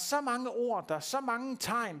 Der er så mange ord, der er så mange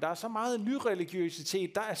tegn, der er så meget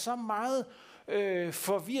nyreligiøsitet, der er så meget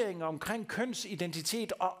forvirring omkring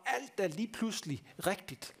kønsidentitet, og alt er lige pludselig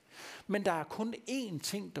rigtigt. Men der er kun én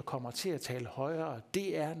ting, der kommer til at tale højere.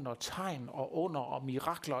 Det er, når tegn og under og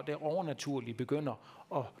mirakler og det overnaturlige begynder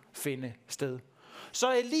at finde sted.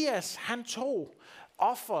 Så Elias, han tog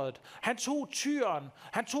offeret, han tog tyren,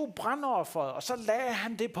 han tog brandofferet, og så lagde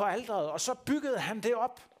han det på alteret, og så byggede han det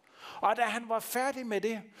op. Og da han var færdig med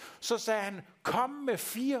det, så sagde han, kom med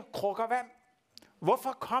 4 krukker vand.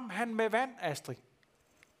 Hvorfor kom han med vand, Astrid?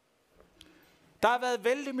 Der har været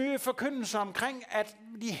vældig mye forkyndelse omkring, at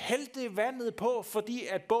de hældte vandet på, fordi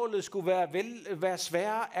at bålet skulle være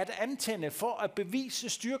sværere at antænde, for at bevise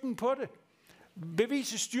styrken på det.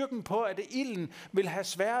 Bevise styrken på, at ilden vil have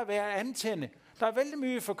sværere ved at antænde. Der er vældig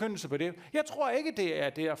mye forkyndelse på det. Jeg tror ikke, det er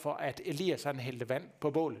derfor, at Elias han hældte vand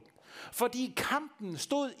på bålet. Fordi kampen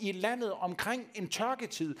stod i landet omkring en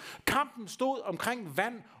tørketid. Kampen stod omkring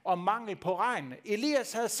vand og mangel på regn.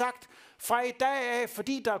 Elias havde sagt, fra i dag af,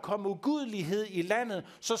 fordi der er kommet ugudelighed i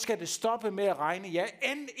landet, så skal det stoppe med at regne. Ja,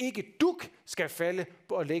 end ikke dug skal falde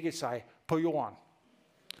og lægge sig på jorden.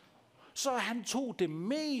 Så han tog det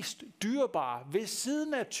mest dyrebare ved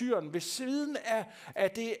siden af tyren, ved siden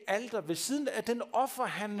af det alter, ved siden af den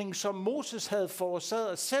offerhandling, som Moses havde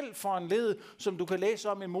forårsaget selv for en led, som du kan læse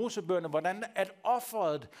om i Mosebøgerne, hvordan at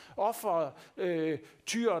offeret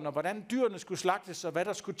tyren, og hvordan dyrene skulle slagtes, og hvad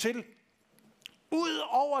der skulle til.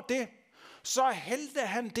 Udover det, så hældte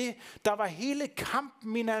han det, der var hele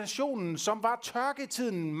kampen i nationen, som var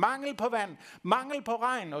tørketiden, mangel på vand, mangel på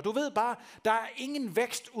regn, og du ved bare, der er ingen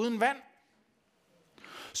vækst uden vand.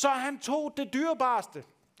 Så han tog det dyrebareste,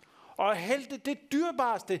 og hældte det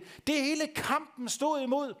dyrebareste, det hele kampen stod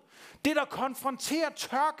imod, det der konfronterer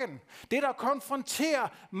tørken, det der konfronterer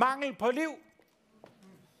mangel på liv,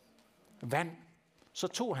 vand. Så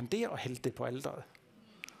tog han det og hældte det på alteret.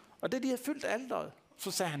 Og det de havde fyldt alteret,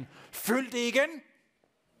 så sagde han, fyld det igen.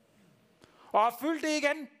 Og fyld det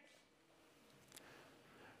igen.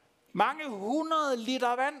 Mange 100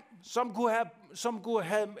 liter vand, som kunne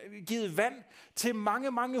have givet vand til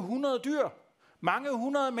mange 100 dyr. Mange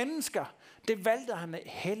 100 mennesker. Det valgte han at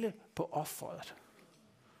hælde på offeret.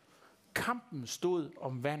 Kampen stod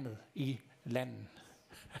om vandet i landet.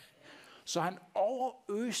 Så han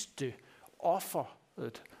overøste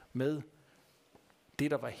offeret med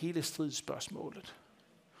det, der var hele stridsspørgsmålet.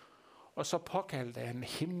 Og så påkaldte han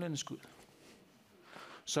himlens Gud,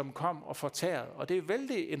 som kom og fortærede. Og det er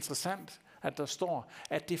vældig interessant, at der står,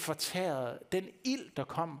 at det fortærede, den ild, der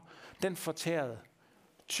kom, den fortærede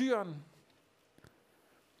tyren.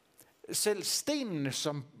 Selv stenene,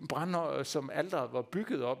 som alteret var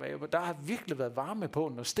bygget op af, der har virkelig været varme på,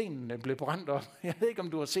 når stenene blev brændt op. Jeg ved ikke,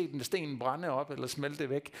 om du har set en sten brænde op eller smelte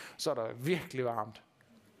væk, så er der virkelig varmt.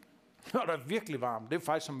 Og der er virkelig varmt. Det er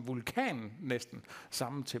faktisk som vulkan næsten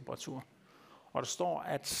samme temperatur. Og der står,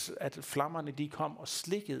 at flammerne de kom og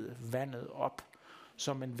slikkede vandet op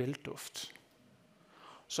som en vælduft.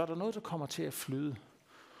 så er der noget, der kommer til at flyde.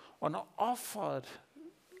 Og når offeret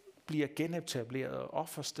bliver genetableret,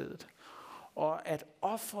 offerstedet, og at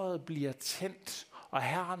offeret bliver tændt, og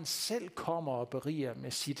Herren selv kommer og beriger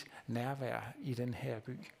med sit nærvær i den her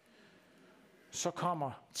by, så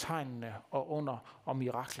kommer tegnene og under og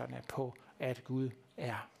miraklerne på, at Gud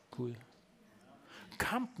er Gud.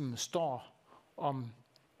 Kampen står om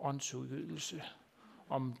åndsudgivelse,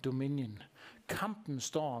 om dominion. Kampen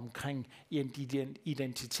står omkring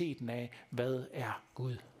identiteten af, hvad er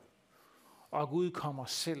Gud. Og Gud kommer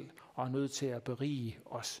selv og er nødt til at berige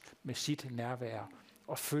os med sit nærvær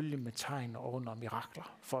og følge med tegn og under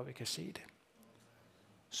mirakler, for at vi kan se det.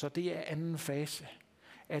 Så det er anden fase,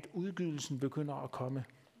 at udgydelsen begynder at komme.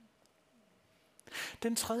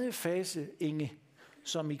 Den tredje fase, Inge,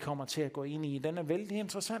 som I kommer til at gå ind i, den er vældig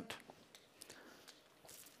interessant.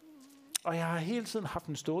 Og jeg har hele tiden haft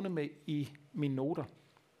den stående med i mine noter.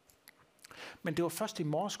 Men det var først i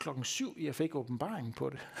morges 7:00, jeg fik åbenbaringen på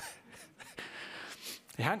det.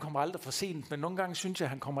 Han kommer aldrig for sent, men nogle gange synes jeg,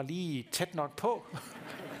 han kommer lige tæt nok på.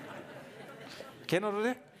 Kender du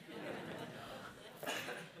det?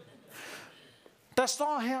 Der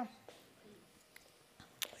står her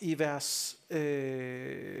i vers,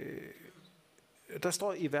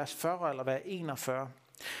 i vers 40 eller vers 41.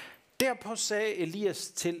 Derpå sagde Elias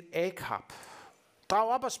til Akab: drag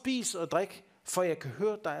op og spis og drik, for jeg kan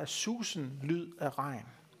høre, der er susen lyd af regn.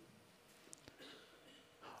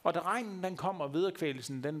 Og da regnen den kom, og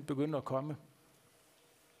vederkvælelsen den begyndte at komme.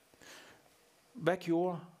 Hvad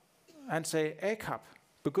gjorde? Han sagde, Akab,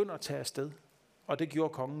 begynder at tage afsted. Og det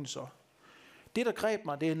gjorde kongen så. Det, der greb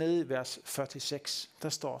mig, det er nede i vers 46. Der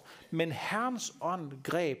står, men Herrens ånd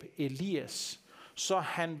greb Elias, så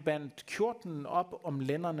han bandt kjortlen op om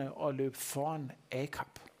lænderne og løb foran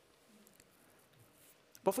Akab.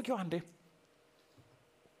 Hvorfor gjorde han det?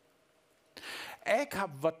 Akab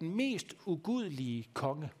var den mest ugudelige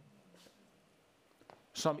konge,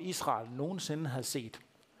 som Israel nogensinde havde set.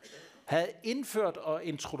 Havde indført og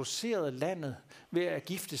introduceret landet ved at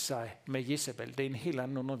gifte sig med Jezebel. Det er en helt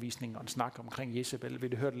anden undervisning og en snak omkring Jezebel.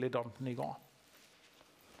 Vi hørte lidt om den i går.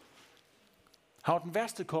 Han var den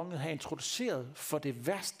værste konge, havde introduceret for det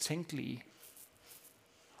værst tænkelige.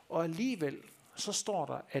 Og alligevel så står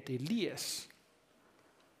der, at Elias,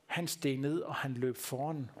 han steg ned, og han løb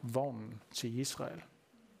foran vognen til Israel.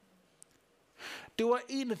 Det var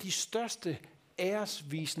en af de største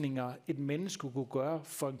æresvisninger, et menneske kunne gøre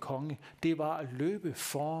for en konge. Det var at løbe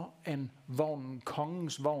foran vognen,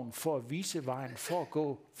 kongens vogn, for at vise vejen, for at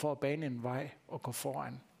gå, for at bane en vej og gå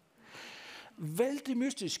foran. Vældig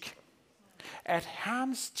mystisk, at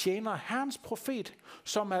Herrens tjener, Herrens profet,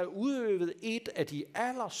 som har udøvet et af de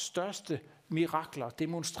allerstørste mirakler,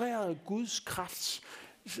 demonstrerede Guds krafts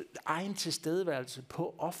egen tilstedeværelse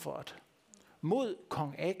på offeret mod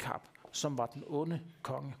kong Akab, som var den onde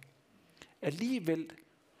konge. Alligevel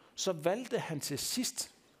så valgte han til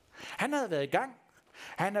sidst. Han havde været i gang.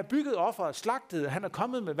 Han havde bygget offeret, slagtet. Han er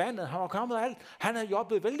kommet med vandet. Han var kommet af alt. Han havde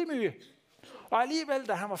jobbet vældig mye. Og alligevel,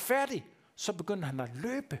 da han var færdig, så begyndte han at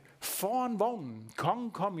løbe foran vognen.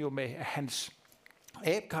 Kongen kom jo med hans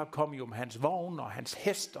Akab kom jo med hans vogn og hans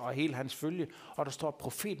hest og hele hans følge. Og der står, at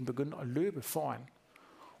profeten begyndte at løbe foran.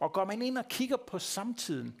 Og går man ind og kigger på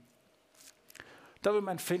samtiden, der vil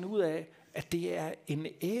man finde ud af, at det er en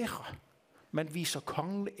ære. Man viser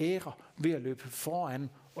kongen ære ved at løbe foran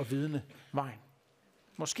og vidne vejen.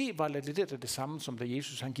 Måske var det samme, som da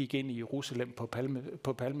Jesus han gik ind i Jerusalem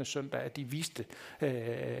på Palmesøndag, at de viste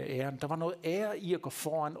æren. Der var noget ære i at gå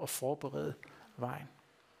foran og forberede vejen.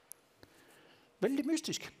 Vældig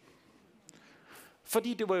mystisk.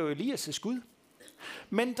 Fordi det var jo Elias' Gud.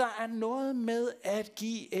 Men der er noget med at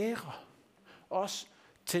give ære også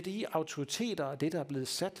til de autoriteter og det, der er blevet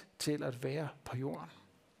sat til at være på jorden.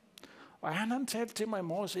 Og han talte til mig i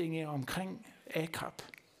morges, Inge, omkring Akab.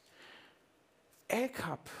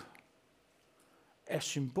 Akab er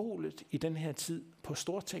symbolet i den her tid på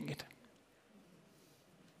Stortinget.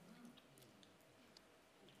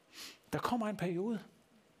 Der kommer en periode,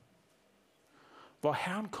 hvor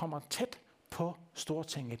Herren kommer tæt på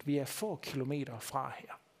Stortinget. Vi er få kilometer fra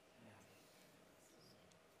her.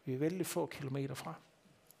 Vi er vældig få kilometer fra.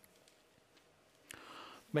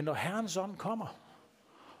 Men når Herrens ånd kommer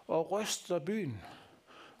og ryster byen,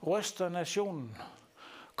 ryster nationen,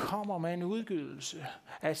 kommer med en udgydelse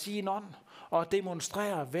af sin ånd og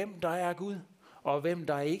demonstrerer, hvem der er Gud og hvem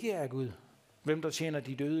der ikke er Gud, hvem der tjener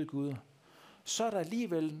de døde guder, så er der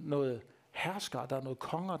alligevel noget hersker, der er noget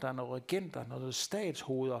konger, der er noget regenter, noget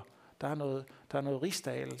statshoveder, der er noget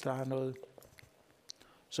rigsdal, der er noget,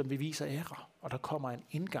 som vi viser ære, og der kommer en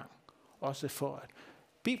indgang, også for at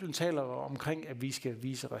Bibelen taler omkring, at vi skal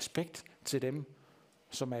vise respekt til dem,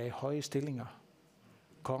 som er i høje stillinger.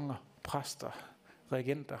 Konger, præster,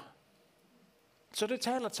 regenter. Så det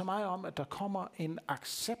taler til mig om, at der kommer en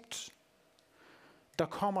accept. Der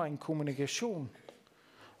kommer en kommunikation.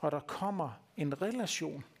 Og der kommer en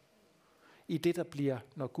relation i det, der bliver,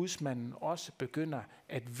 når gudsmanden også begynder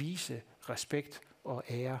at vise respekt og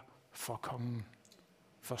ære for kongen.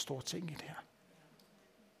 For Stortinget her.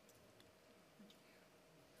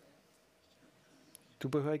 Du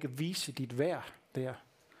behøver ikke vise dit værd der,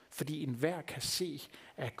 fordi enhver kan se,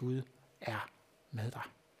 at Gud er med dig.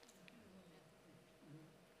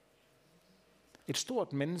 Et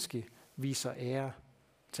stort menneske viser ære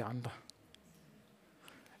til andre.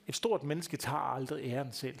 Et stort menneske tager aldrig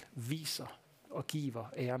æren selv, viser og giver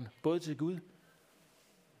æren, både til Gud.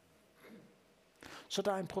 Så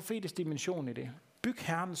der er en profetisk dimension i det. Byg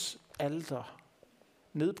Herrens alter,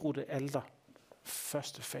 nedbrudte alter,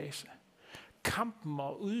 første fase. Kampen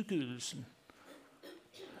og udgydelsen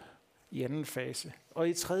i anden fase. Og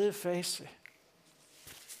i tredje fase,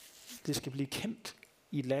 det skal blive kendt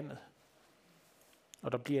i landet.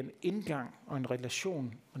 Og der bliver en indgang og en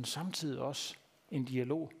relation, men samtidig også en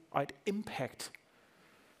dialog og et impact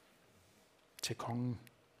til kongen.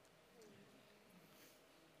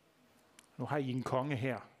 Nu har I en konge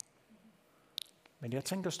her, men jeg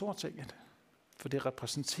tænker Stortinget, for det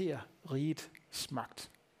repræsenterer rigets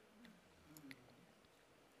magt.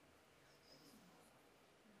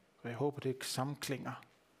 Og jeg håber, det sammenklinger.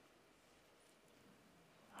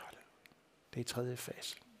 Det er i tredje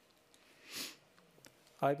fase.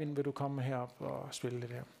 Eivind, vil du komme herop og spille det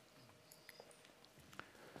der?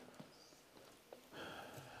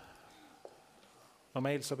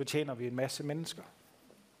 Normalt så betjener vi en masse mennesker.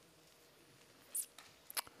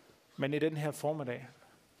 Men i den her formiddag,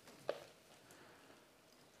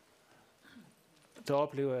 der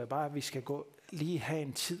oplever jeg bare, at vi skal lige have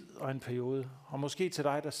en tid og en periode. Og måske til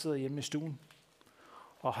dig, der sidder hjemme i stuen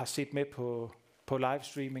og har set med på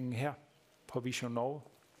livestreamingen her på Vision Norge.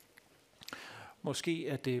 Måske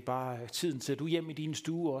er det bare tiden til, at du hjemme i din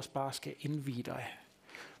stue også bare skal indvie dig.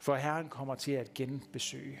 For Herren kommer til at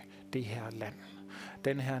genbesøge det her land,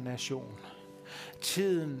 den her nation.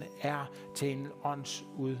 Tiden er til en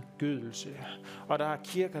åndsudgydelse. Og der er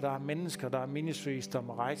kirker, der er mennesker, der er ministries, der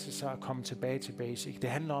må rejse sig og komme tilbage til basic. Det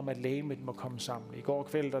handler om, at lægemet må komme sammen. I går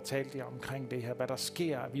kvæld, der talte jeg omkring det her, hvad der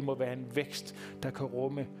sker. Vi må være en vækst, der kan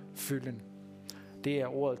rumme fylden. Det er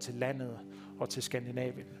ordet til landet og til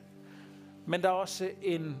Skandinavien. Men der er også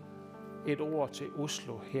et ord til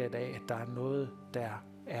Oslo her i dag, at der er noget, der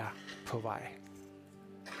er på vej.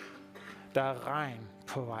 Der er regn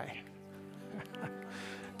på vej.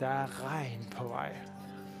 Der er regn på vej.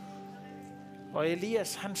 Og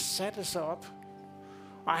Elias, han satte sig op.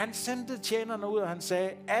 Og han sendte tjenerne ud, og han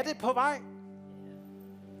sagde, er det på vej?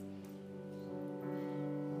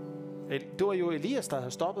 Det var jo Elias, der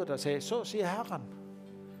havde stoppet, der sagde, så siger Herren.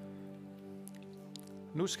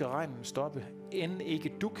 Nu skal regnen stoppe, inden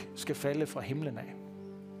ikke dug skal falde fra himlen af.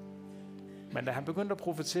 Men da han begyndte at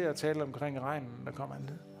profetere og tale omkring regnen, der kom han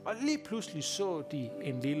ned. Og lige pludselig så de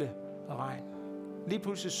en lille regn. Lige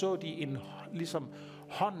pludselig så de ligesom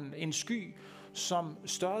hånden, en sky, som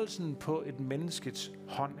størrelsen på et menneskets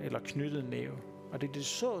hånd eller knyttet næve. Og det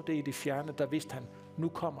så det i det fjerne, der vidste han, nu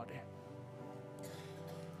kommer det.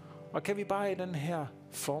 Og kan vi bare i den her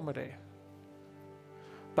formiddag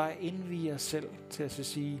bare indvie os selv til at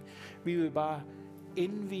sige, vi vil bare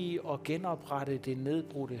indvie og genoprette det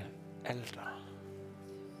nedbrudte alter.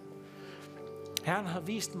 Herren har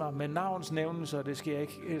vist mig med navnsnævnelse, og jeg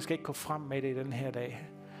skal ikke gå frem med det i den her dag.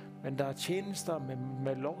 Men der er tjenester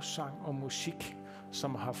med lovsang og musik,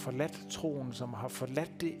 som har forladt troen, som har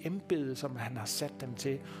forladt det embede, som han har sat dem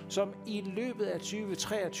til, som i løbet af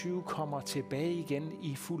 2023 kommer tilbage igen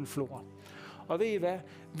i fuld flor. Og ved I hvad?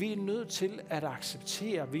 Vi er nødt til at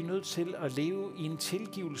acceptere, vi er nødt til at leve i en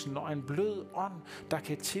tilgivelse og en blød ånd, der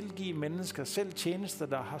kan tilgive mennesker, selv tjenester,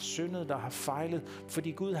 der har syndet, der har fejlet,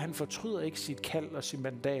 fordi Gud, han fortryder ikke sit kald og sit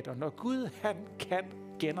mandat. Og når Gud, han kan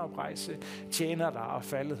genoprejse tjener, der er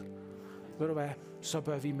faldet, ved du hvad? Så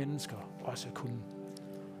bør vi mennesker også kunne.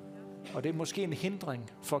 Og det er måske en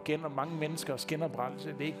hindring for mange menneskers genoprettelse.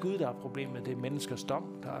 Det er ikke Gud, der er problemet, det er menneskers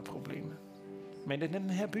dom, der er problemet. Men i den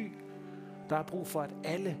her by, der er brug for, at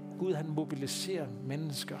alle, Gud han mobiliserer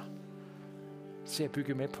mennesker til at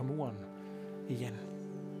bygge med på muren igen.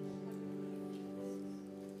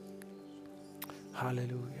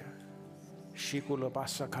 Halleluja.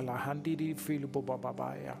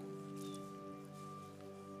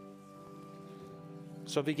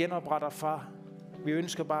 Så vi genopretter, far. Vi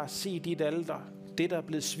ønsker bare at se dit alter, det der er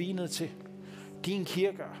blevet svinet til, din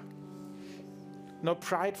kirke, når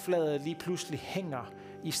Pride-flaget lige pludselig hænger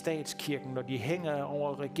i statskirken, når de hænger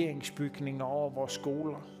over regeringsbygninger, over vores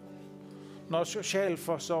skoler, når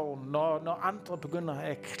socialforsorgen, når andre begynder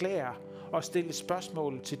at erklære og stille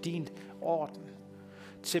spørgsmål til din orden,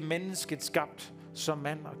 til mennesket skabt som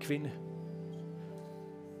mand og kvinde.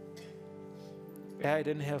 Her i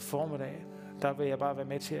den her formiddag, der vil jeg bare være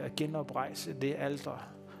med til at genoprejse det alter,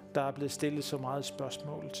 der er blevet stillet så meget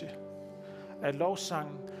spørgsmål til. At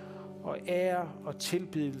lovsang og ære og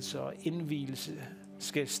tilbedelse og indvielse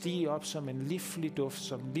skal stige op som en livlig duft,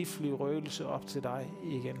 som en livlig røgelse op til dig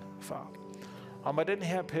igen, far. Og med den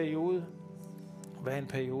her periode, være en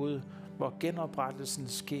periode, hvor genoprettelsen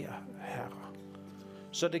sker, Herre.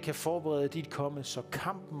 Så det kan forberede dit komme, så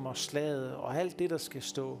kampen og slaget og alt det, der skal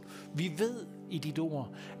stå. Vi ved i dit ord,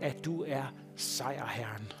 at du er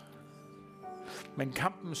sejrherren. Men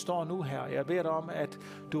kampen står nu her. Jeg beder dig om, at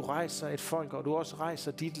du rejser et folk, og du også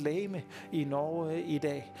rejser dit legeme i Norge i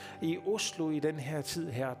dag. I Oslo i den her tid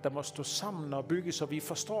her, der må stå sammen og bygge, så vi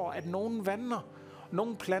forstår, at nogen vandrer,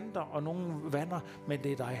 nogle planter og nogle vander, men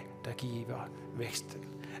det er dig, der giver væksten.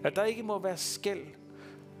 At der ikke må være skel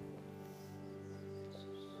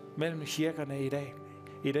mellem kirkerne i dag,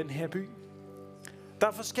 i den her by. Der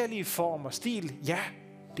er forskellige former og stil. Ja,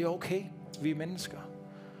 det er okay, vi er mennesker.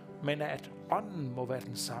 Men at ånden må være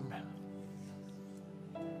den samme.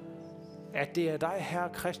 At det er dig, Herre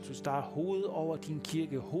Kristus, der er hovedet over din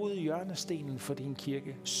kirke, hovedhjørnestenen for din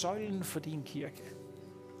kirke, søjlen for din kirke.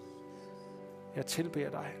 Jeg tilbeder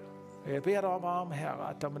dig. Og jeg beder dig om, Herre,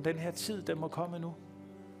 at der med den her tid, der må komme nu,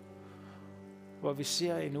 hvor vi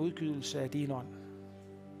ser en udgydelse af din ånd.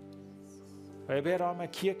 Og jeg beder dig om,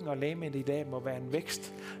 at kirken og lægemet i dag må være en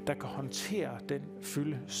vækst, der kan håndtere den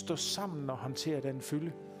fylde. Stå sammen og håndtere den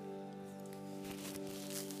fylde.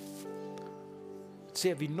 Til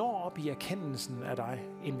at vi når op i erkendelsen af dig.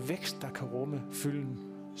 En vækst, der kan rumme fylden,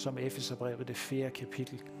 som Efeserbrevet det 4.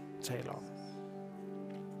 kapitel taler om.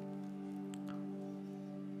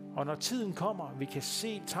 Og når tiden kommer, vi kan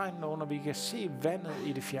se tegnene under, vi kan se vandet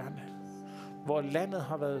i det fjerne. Hvor landet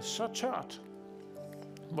har været så tørt,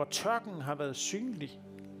 hvor tørken har været synlig,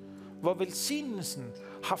 hvor velsignelsen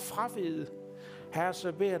har fraveget. Herre,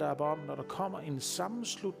 så beder jeg dig om, når der kommer en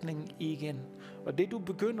sammenslutning igen, og det du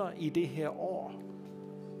begynder i det her år,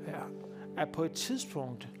 her, at på et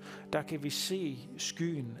tidspunkt, der kan vi se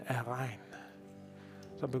skyen af regn,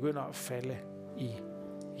 som begynder at falde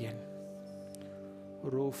igen.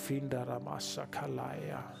 Rofindara massa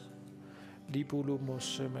kalaya,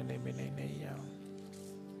 libulumus menemeneya.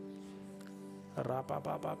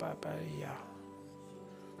 Rababababaya.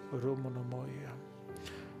 Rumunumoya.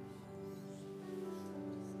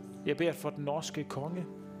 Jeg beder for den norske konge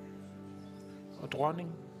og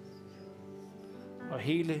dronning og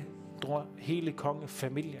hele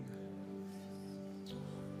kongefamilien,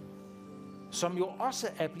 som jo også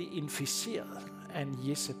er blevet inficeret af en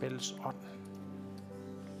Jezebels ånd.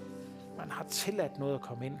 Man har tilladt noget at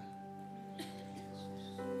komme ind.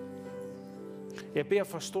 Jeg beder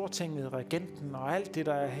for Stortinget, regenten og alt det,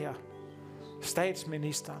 der er her.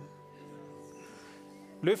 Statsministeren.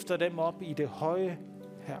 Løfter dem op i det høje,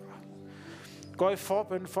 Herre. Gå i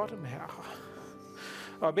forbøn for dem, Herre.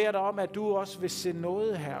 Og beder dig om, at du også vil se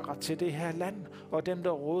noget, Herre, til det her land, og dem,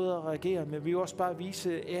 der råder og regerer. Men vi vil også bare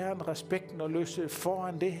vise æren, respekten og løse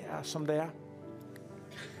foran det her, som det er.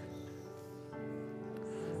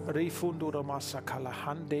 Rifundo masakala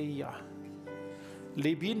handeya.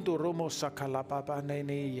 Libindo romo sakala baba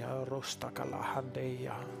neneya rostakala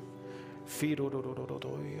handeya.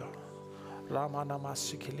 Firododododoya. Ramana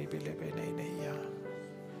masikilibilebeneya.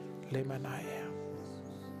 Lemanaya.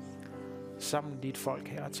 Sammen dit folk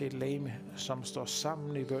her til et legeme, som står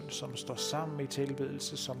sammen i bøn, som står sammen i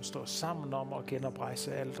tilbedelse, som står sammen om at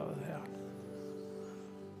genoprejse alteret her.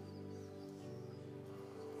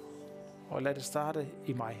 Og lad det starte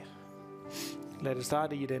i mig. Lad det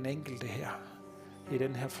starte i den enkelte her, i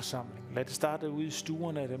den her forsamling. Lad det starte ude i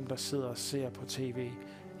stuerne af dem, der sidder og ser på tv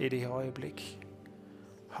i det her øjeblik.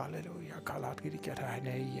 Halleluja.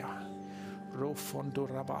 Kalatgirikatahaneya. Rofondo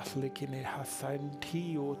rabaslikine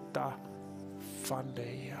hathantiota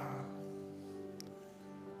fandeya.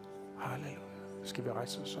 Halleluja. Skal vi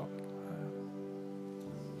rejse os op?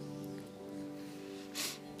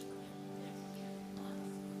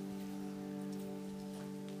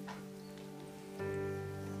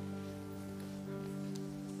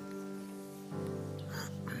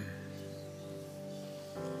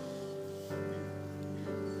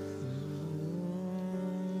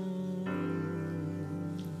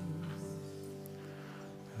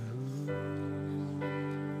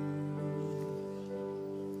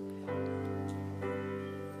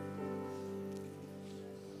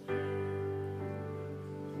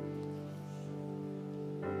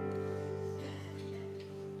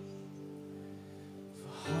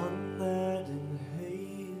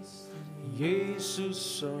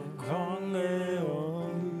 Jesus og konge og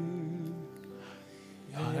Gud.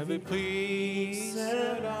 Jeg vil prise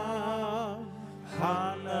dig,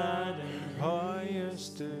 han den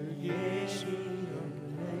højeste, Jesus og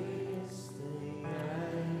højeste.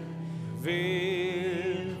 Jeg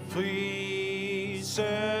vil prise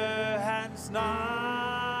hans navn,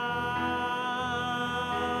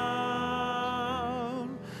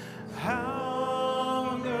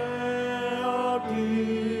 Herre og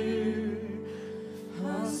Gud.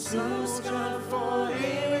 Hans ord skal for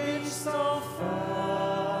evigt stå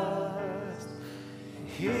fast.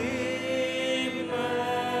 Himmel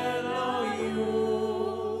og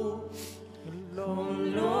jord,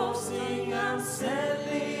 lovsing hans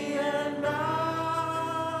hellige navn.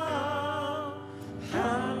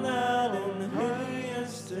 Han den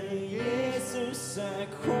høyeste, Jesus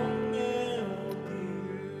konge og Gud.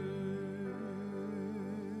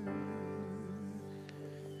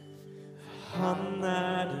 Han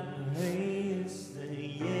den høyeste,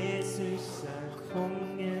 Jesus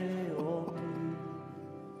konge og Gud.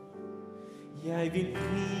 Jeg vil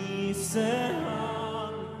prise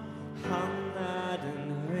ham, han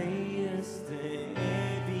den høyeste,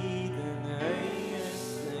 evig den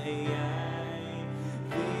høyeste. Jeg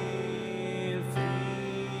vil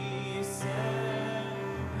prise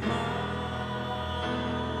ham,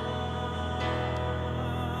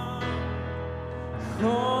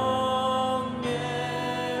 konge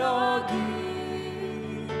og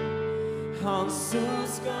Gud. Hans ord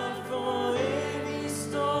skal for evigt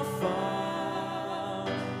stå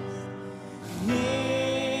fast.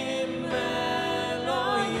 Himmel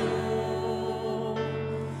og jord,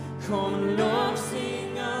 kom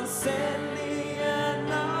lovsing hans hellige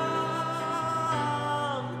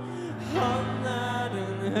navn. Han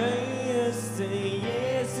den høyeste,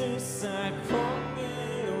 Jesus konge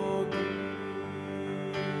og Gud.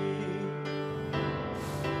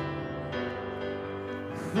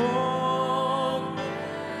 Konge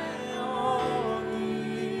og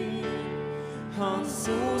Gud, hans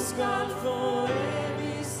ord skal for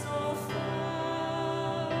evigt stå fast.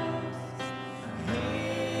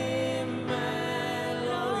 Himmel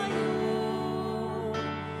og jord,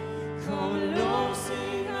 kom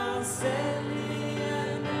lovsing hans hellige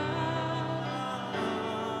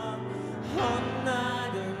navn. Han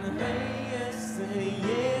den høyeste,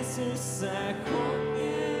 Jesus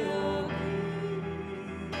konge og Gud.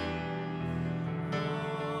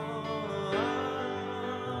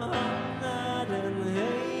 Han den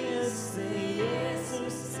høyeste,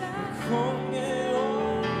 Jesus konge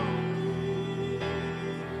og Gud.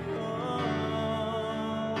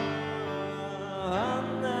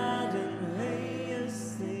 Han den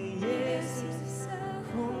høyeste, Jesus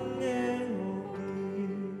konge og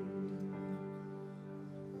Gud.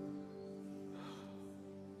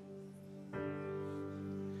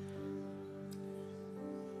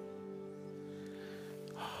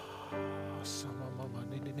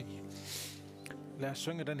 Lad os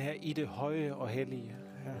synge den her i det høje og hellige.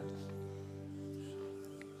 Ja.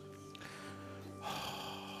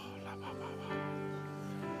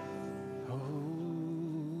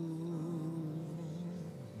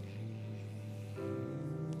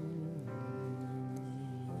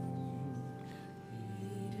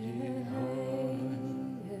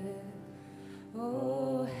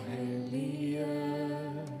 Og hellige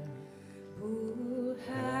bor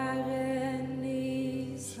Herren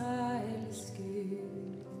Israels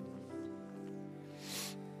Gud.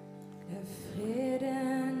 Ja,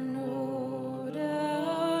 freden, nåde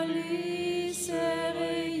og lyset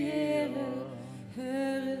regjerer,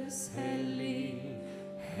 høres hellig,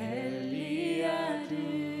 hellig er du.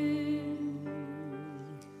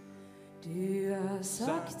 Du har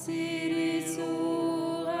sagt i ditt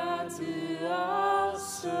ord at du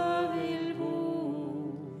også vil bo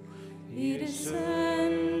i det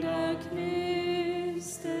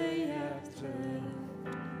sønderknuste hjerte.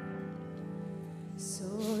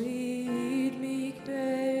 Så i ydmyk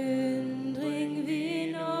beundring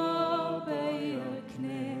vi nå bøyer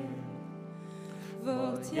kne.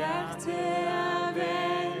 Vårt hjerte er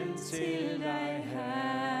vendt til deg,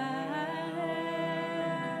 Herre.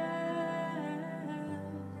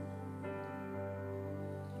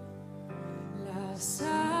 La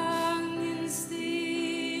sangen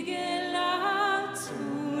stige, la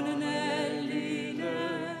tonene lyde.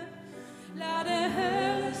 La det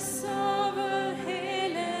høres over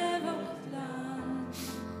hele vårt land.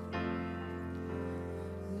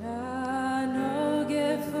 La Norge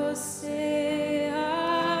få se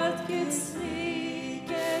at Guds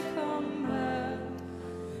rike kommer,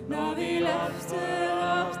 når vi løfter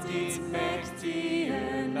opp ditt mektige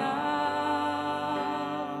navn.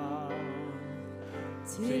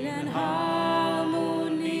 til en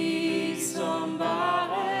harmoni som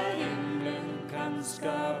bare himmelen kan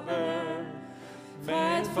skape.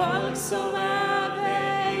 Fra et folk som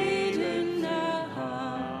bøyd under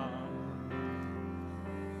ham,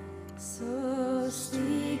 så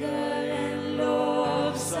stiger en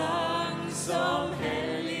lovsang som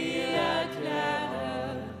hellig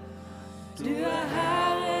erklærer. Du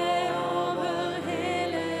Herre over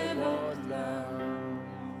hele vårt land.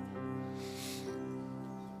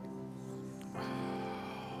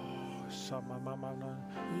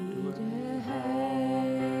 I det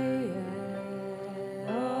høye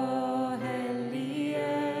og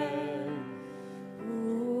hellige,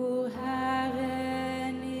 hvor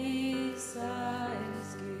Herren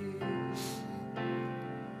Israels Gud.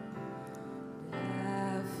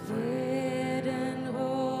 Der freden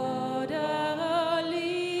råder og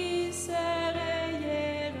lyset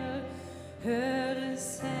regjerer, høres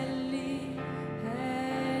hellig,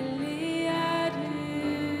 hellig du.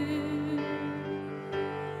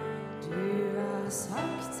 Du har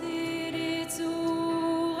sagt i ditt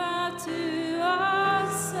ord at du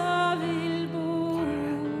også vil bo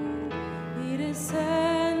i det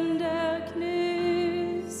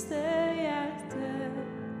sønderknuste hjerte.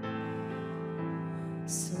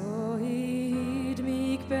 Så i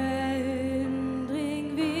ydmyk beundring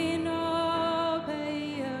vi nå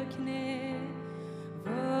bøyer kne.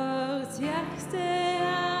 Vårt hjerte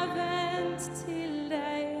vendt til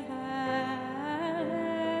deg, Herre.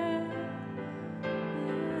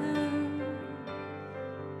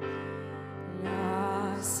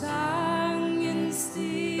 La sangen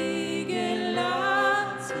stige, la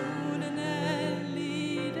tonene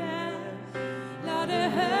lyde. La det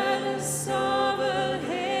høres over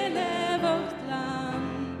hele vårt land.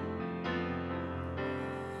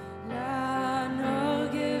 La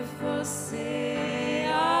Norge få se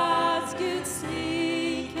at Guds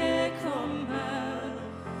rike kommer,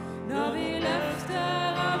 når vi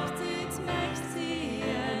løfter opp ditt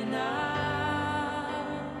mektige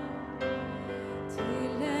navn.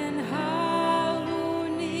 Til en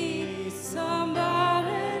harmoni som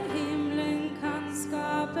bare himmelen kan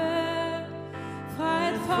skape, fra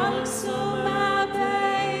et folk som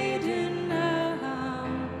bøyd under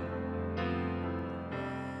ham,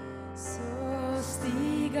 så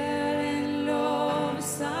stiger en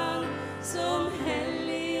lovsang som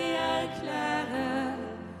hellig erklærer.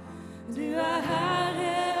 Du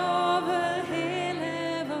Herre over hele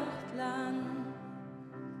vårt land.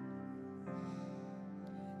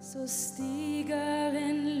 Så stiger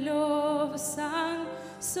en lovsang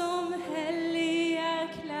som hellig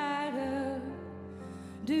erklærer.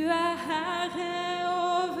 Du Herre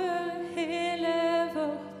over hele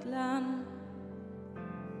vårt land.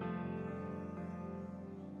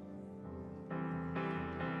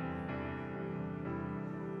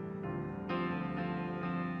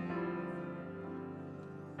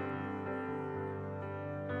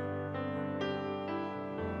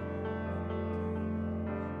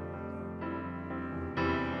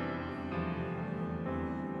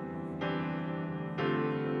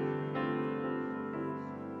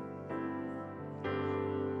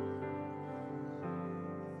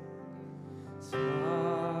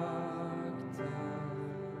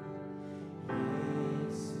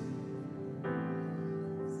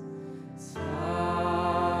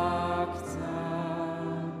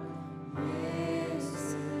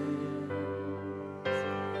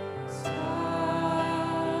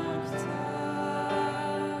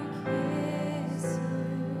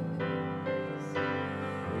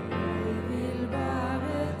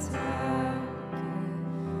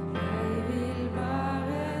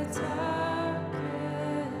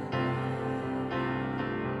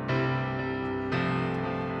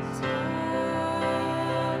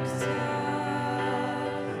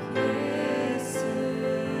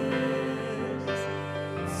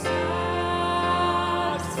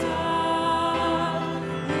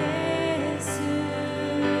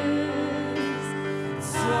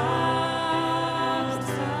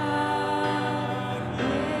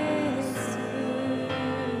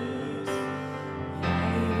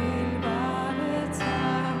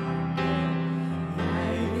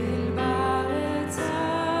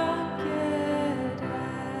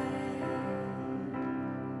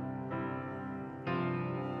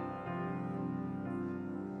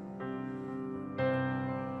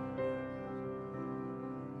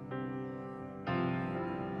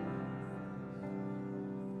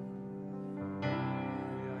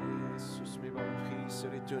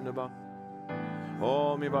 Ditt underbar.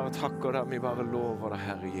 Vi bare takker deg, vi bare lover deg,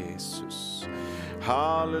 Herre Jesus.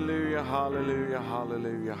 Halleluja, halleluja,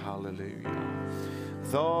 halleluja, halleluja.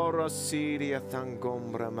 Thora Sidia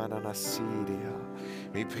Tangombra Madana Sidia.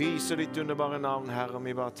 Vi priser ditt underbare navn, Herre,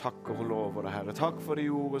 vi bare takker og lover deg, Herre. Takk for de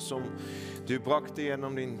ordet som du brakte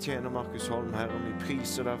gjennom din tjener Markus Holm, Herre. Vi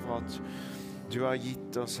priser deg for at du har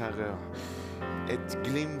gitt oss, Herre, et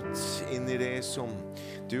glimt inn i det som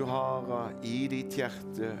du har i ditt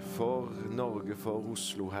hjerte for Norge, for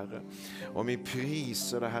Oslo, Herre. Og vi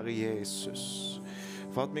priser deg, Herre Jesus,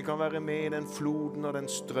 for at vi kan være med i den floden og den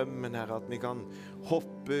strømmen, Herre, at vi kan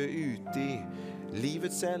hoppe ut i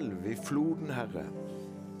livets elv, i floden, Herre.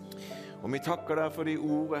 Og vi takker deg for de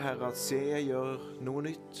ordene, Herre, at se, jeg gjør noe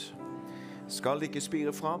nytt. Skal det ikke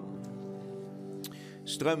spire fram?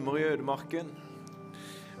 Strømmer i ødemarken.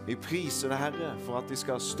 Vi priser deg, Herre, for at de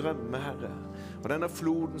skal strømme, Herre. Og denne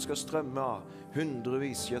floden skal strømme av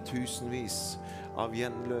hundrevis, ja tusenvis av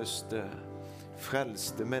gjenløste,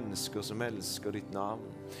 frelste mennesker som elsker ditt navn.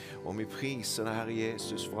 Og vi priser deg, Herre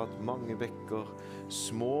Jesus, for at mange bekker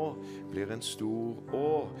små blir en stor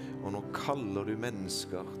å. Og nå kaller du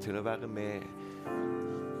mennesker til å være med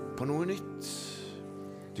på noe nytt.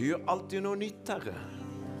 Du gjør alltid noe nytt, Herre.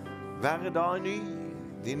 Hver dag er ny.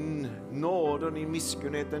 Din nåde og din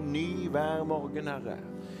miskunnhet er ny hver morgen, Herre.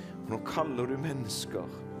 Og nå kaller du mennesker.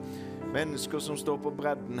 Mennesker som står på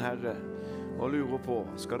bredden, Herre, og lurer på,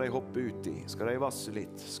 skal de hoppe uti? Skal de vasse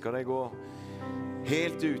litt? Skal de gå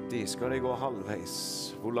helt uti? Skal de gå halvveis?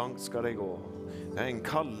 Hvor langt skal de gå? Det er en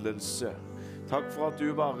kallelse. Takk for at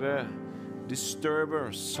du bare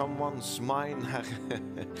disturber someone's mind, Herre,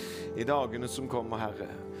 i dagene som kommer,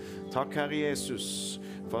 Herre. Takk, Herre Jesus,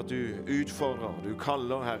 for at du utfordrer, du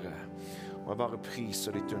kaller, Herre. Og jeg bare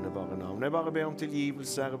priser ditt underbare navn. Jeg bare ber om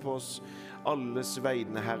tilgivelse, Herre, på oss alles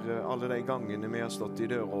vegne, Herre, alle de gangene vi har stått i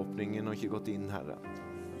døråpningen og ikke gått inn, Herre.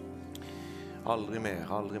 Aldri mer,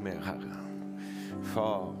 Herre.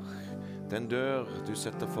 Far, den dør du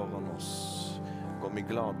setter foran oss, går vi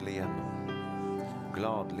gladelig gjennom.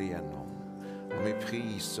 Og vi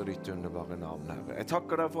priser ditt underbare navn, Herre. Jeg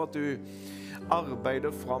takker deg for at du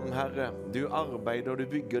arbeider fram, Herre. Du arbeider, og du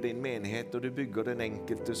bygger din menighet, og du bygger den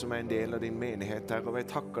enkelte som er en del av din menighet, Herre. Og jeg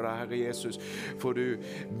takker deg, Herre Jesus, for du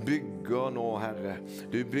bygger nå, Herre.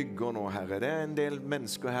 Det er en del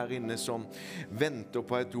mennesker her inne som venter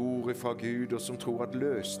på et ord fra Gud, og som tror at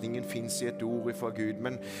løsningen finnes i et ord fra Gud.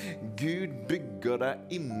 Men Gud bygger deg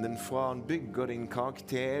innenfra. Han bygger din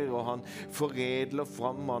karakter, og han foredler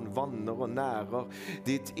fram, han vanner og nærer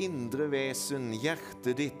ditt indre vesen,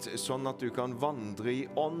 hjertet ditt, sånn at du kan vandre i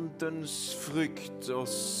åndens frykt, og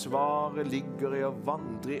svaret ligger i å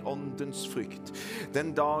vandre i åndens frykt.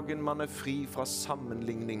 Den dagen man er fri fra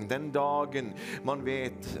sammenligning, den dagen man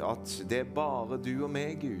vet at det er bare du og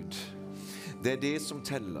meg, Gud. Det er det som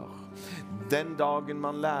teller. Den dagen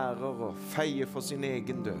man lærer å feie for sin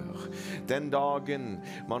egen dør. Den dagen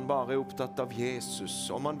man bare er opptatt av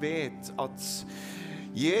Jesus, og man vet at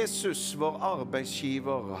Jesus, vår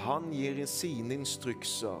arbeidsgiver, han gir sine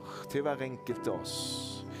instrukser til hver enkelt av oss.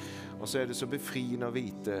 Og så er det så befriende å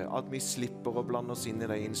vite at vi slipper å blande oss inn i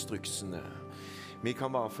de instruksene. Vi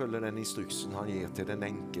kan bare følge den instruksen han gir til den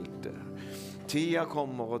enkelte. Tida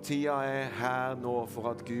kommer, og tida er her nå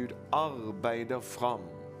for at Gud arbeider fram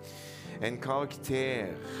en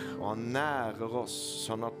karakter, og han nærer oss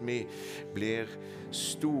sånn at vi blir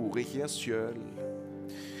store, ikke oss selv.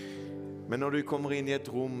 Men når du kommer inn i et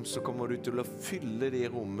rom, så kommer du til å fylle det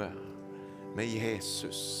rommet med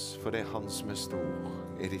Jesus, for det er han som er stor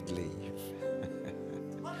i ditt liv.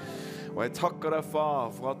 Og jeg takker deg,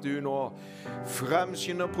 far, for at du nå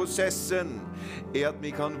fremskynder prosessen i at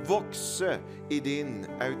vi kan vokse i din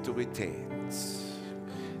autoritet.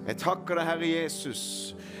 Jeg takker deg, Herre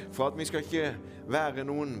Jesus, for at vi skal ikke være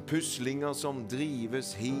noen puslinger som drives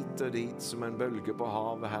hit og dit som en bølge på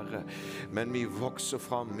havet, Herre. Men vi vokser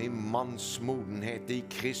fram i mannsmodenhet i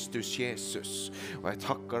Kristus Jesus. Og jeg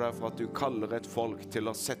takker deg for at du kaller et folk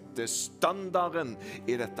til å sette standarden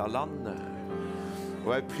i dette landet.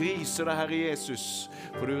 Og jeg priser deg, Herre Jesus,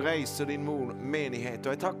 for du reiser din menighet.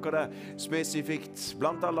 Og jeg takker deg spesifikt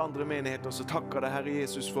blant alle andre menigheter, så takker deg, Herre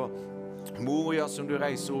Jesus, for Moria som du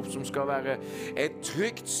reiser opp, som skal være et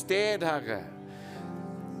trygt sted, Herre,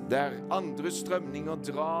 der andre strømninger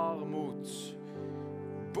drar mot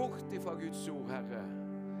bort ifra Guds ord, Herre.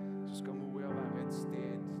 Så skal Moria være et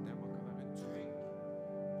sted der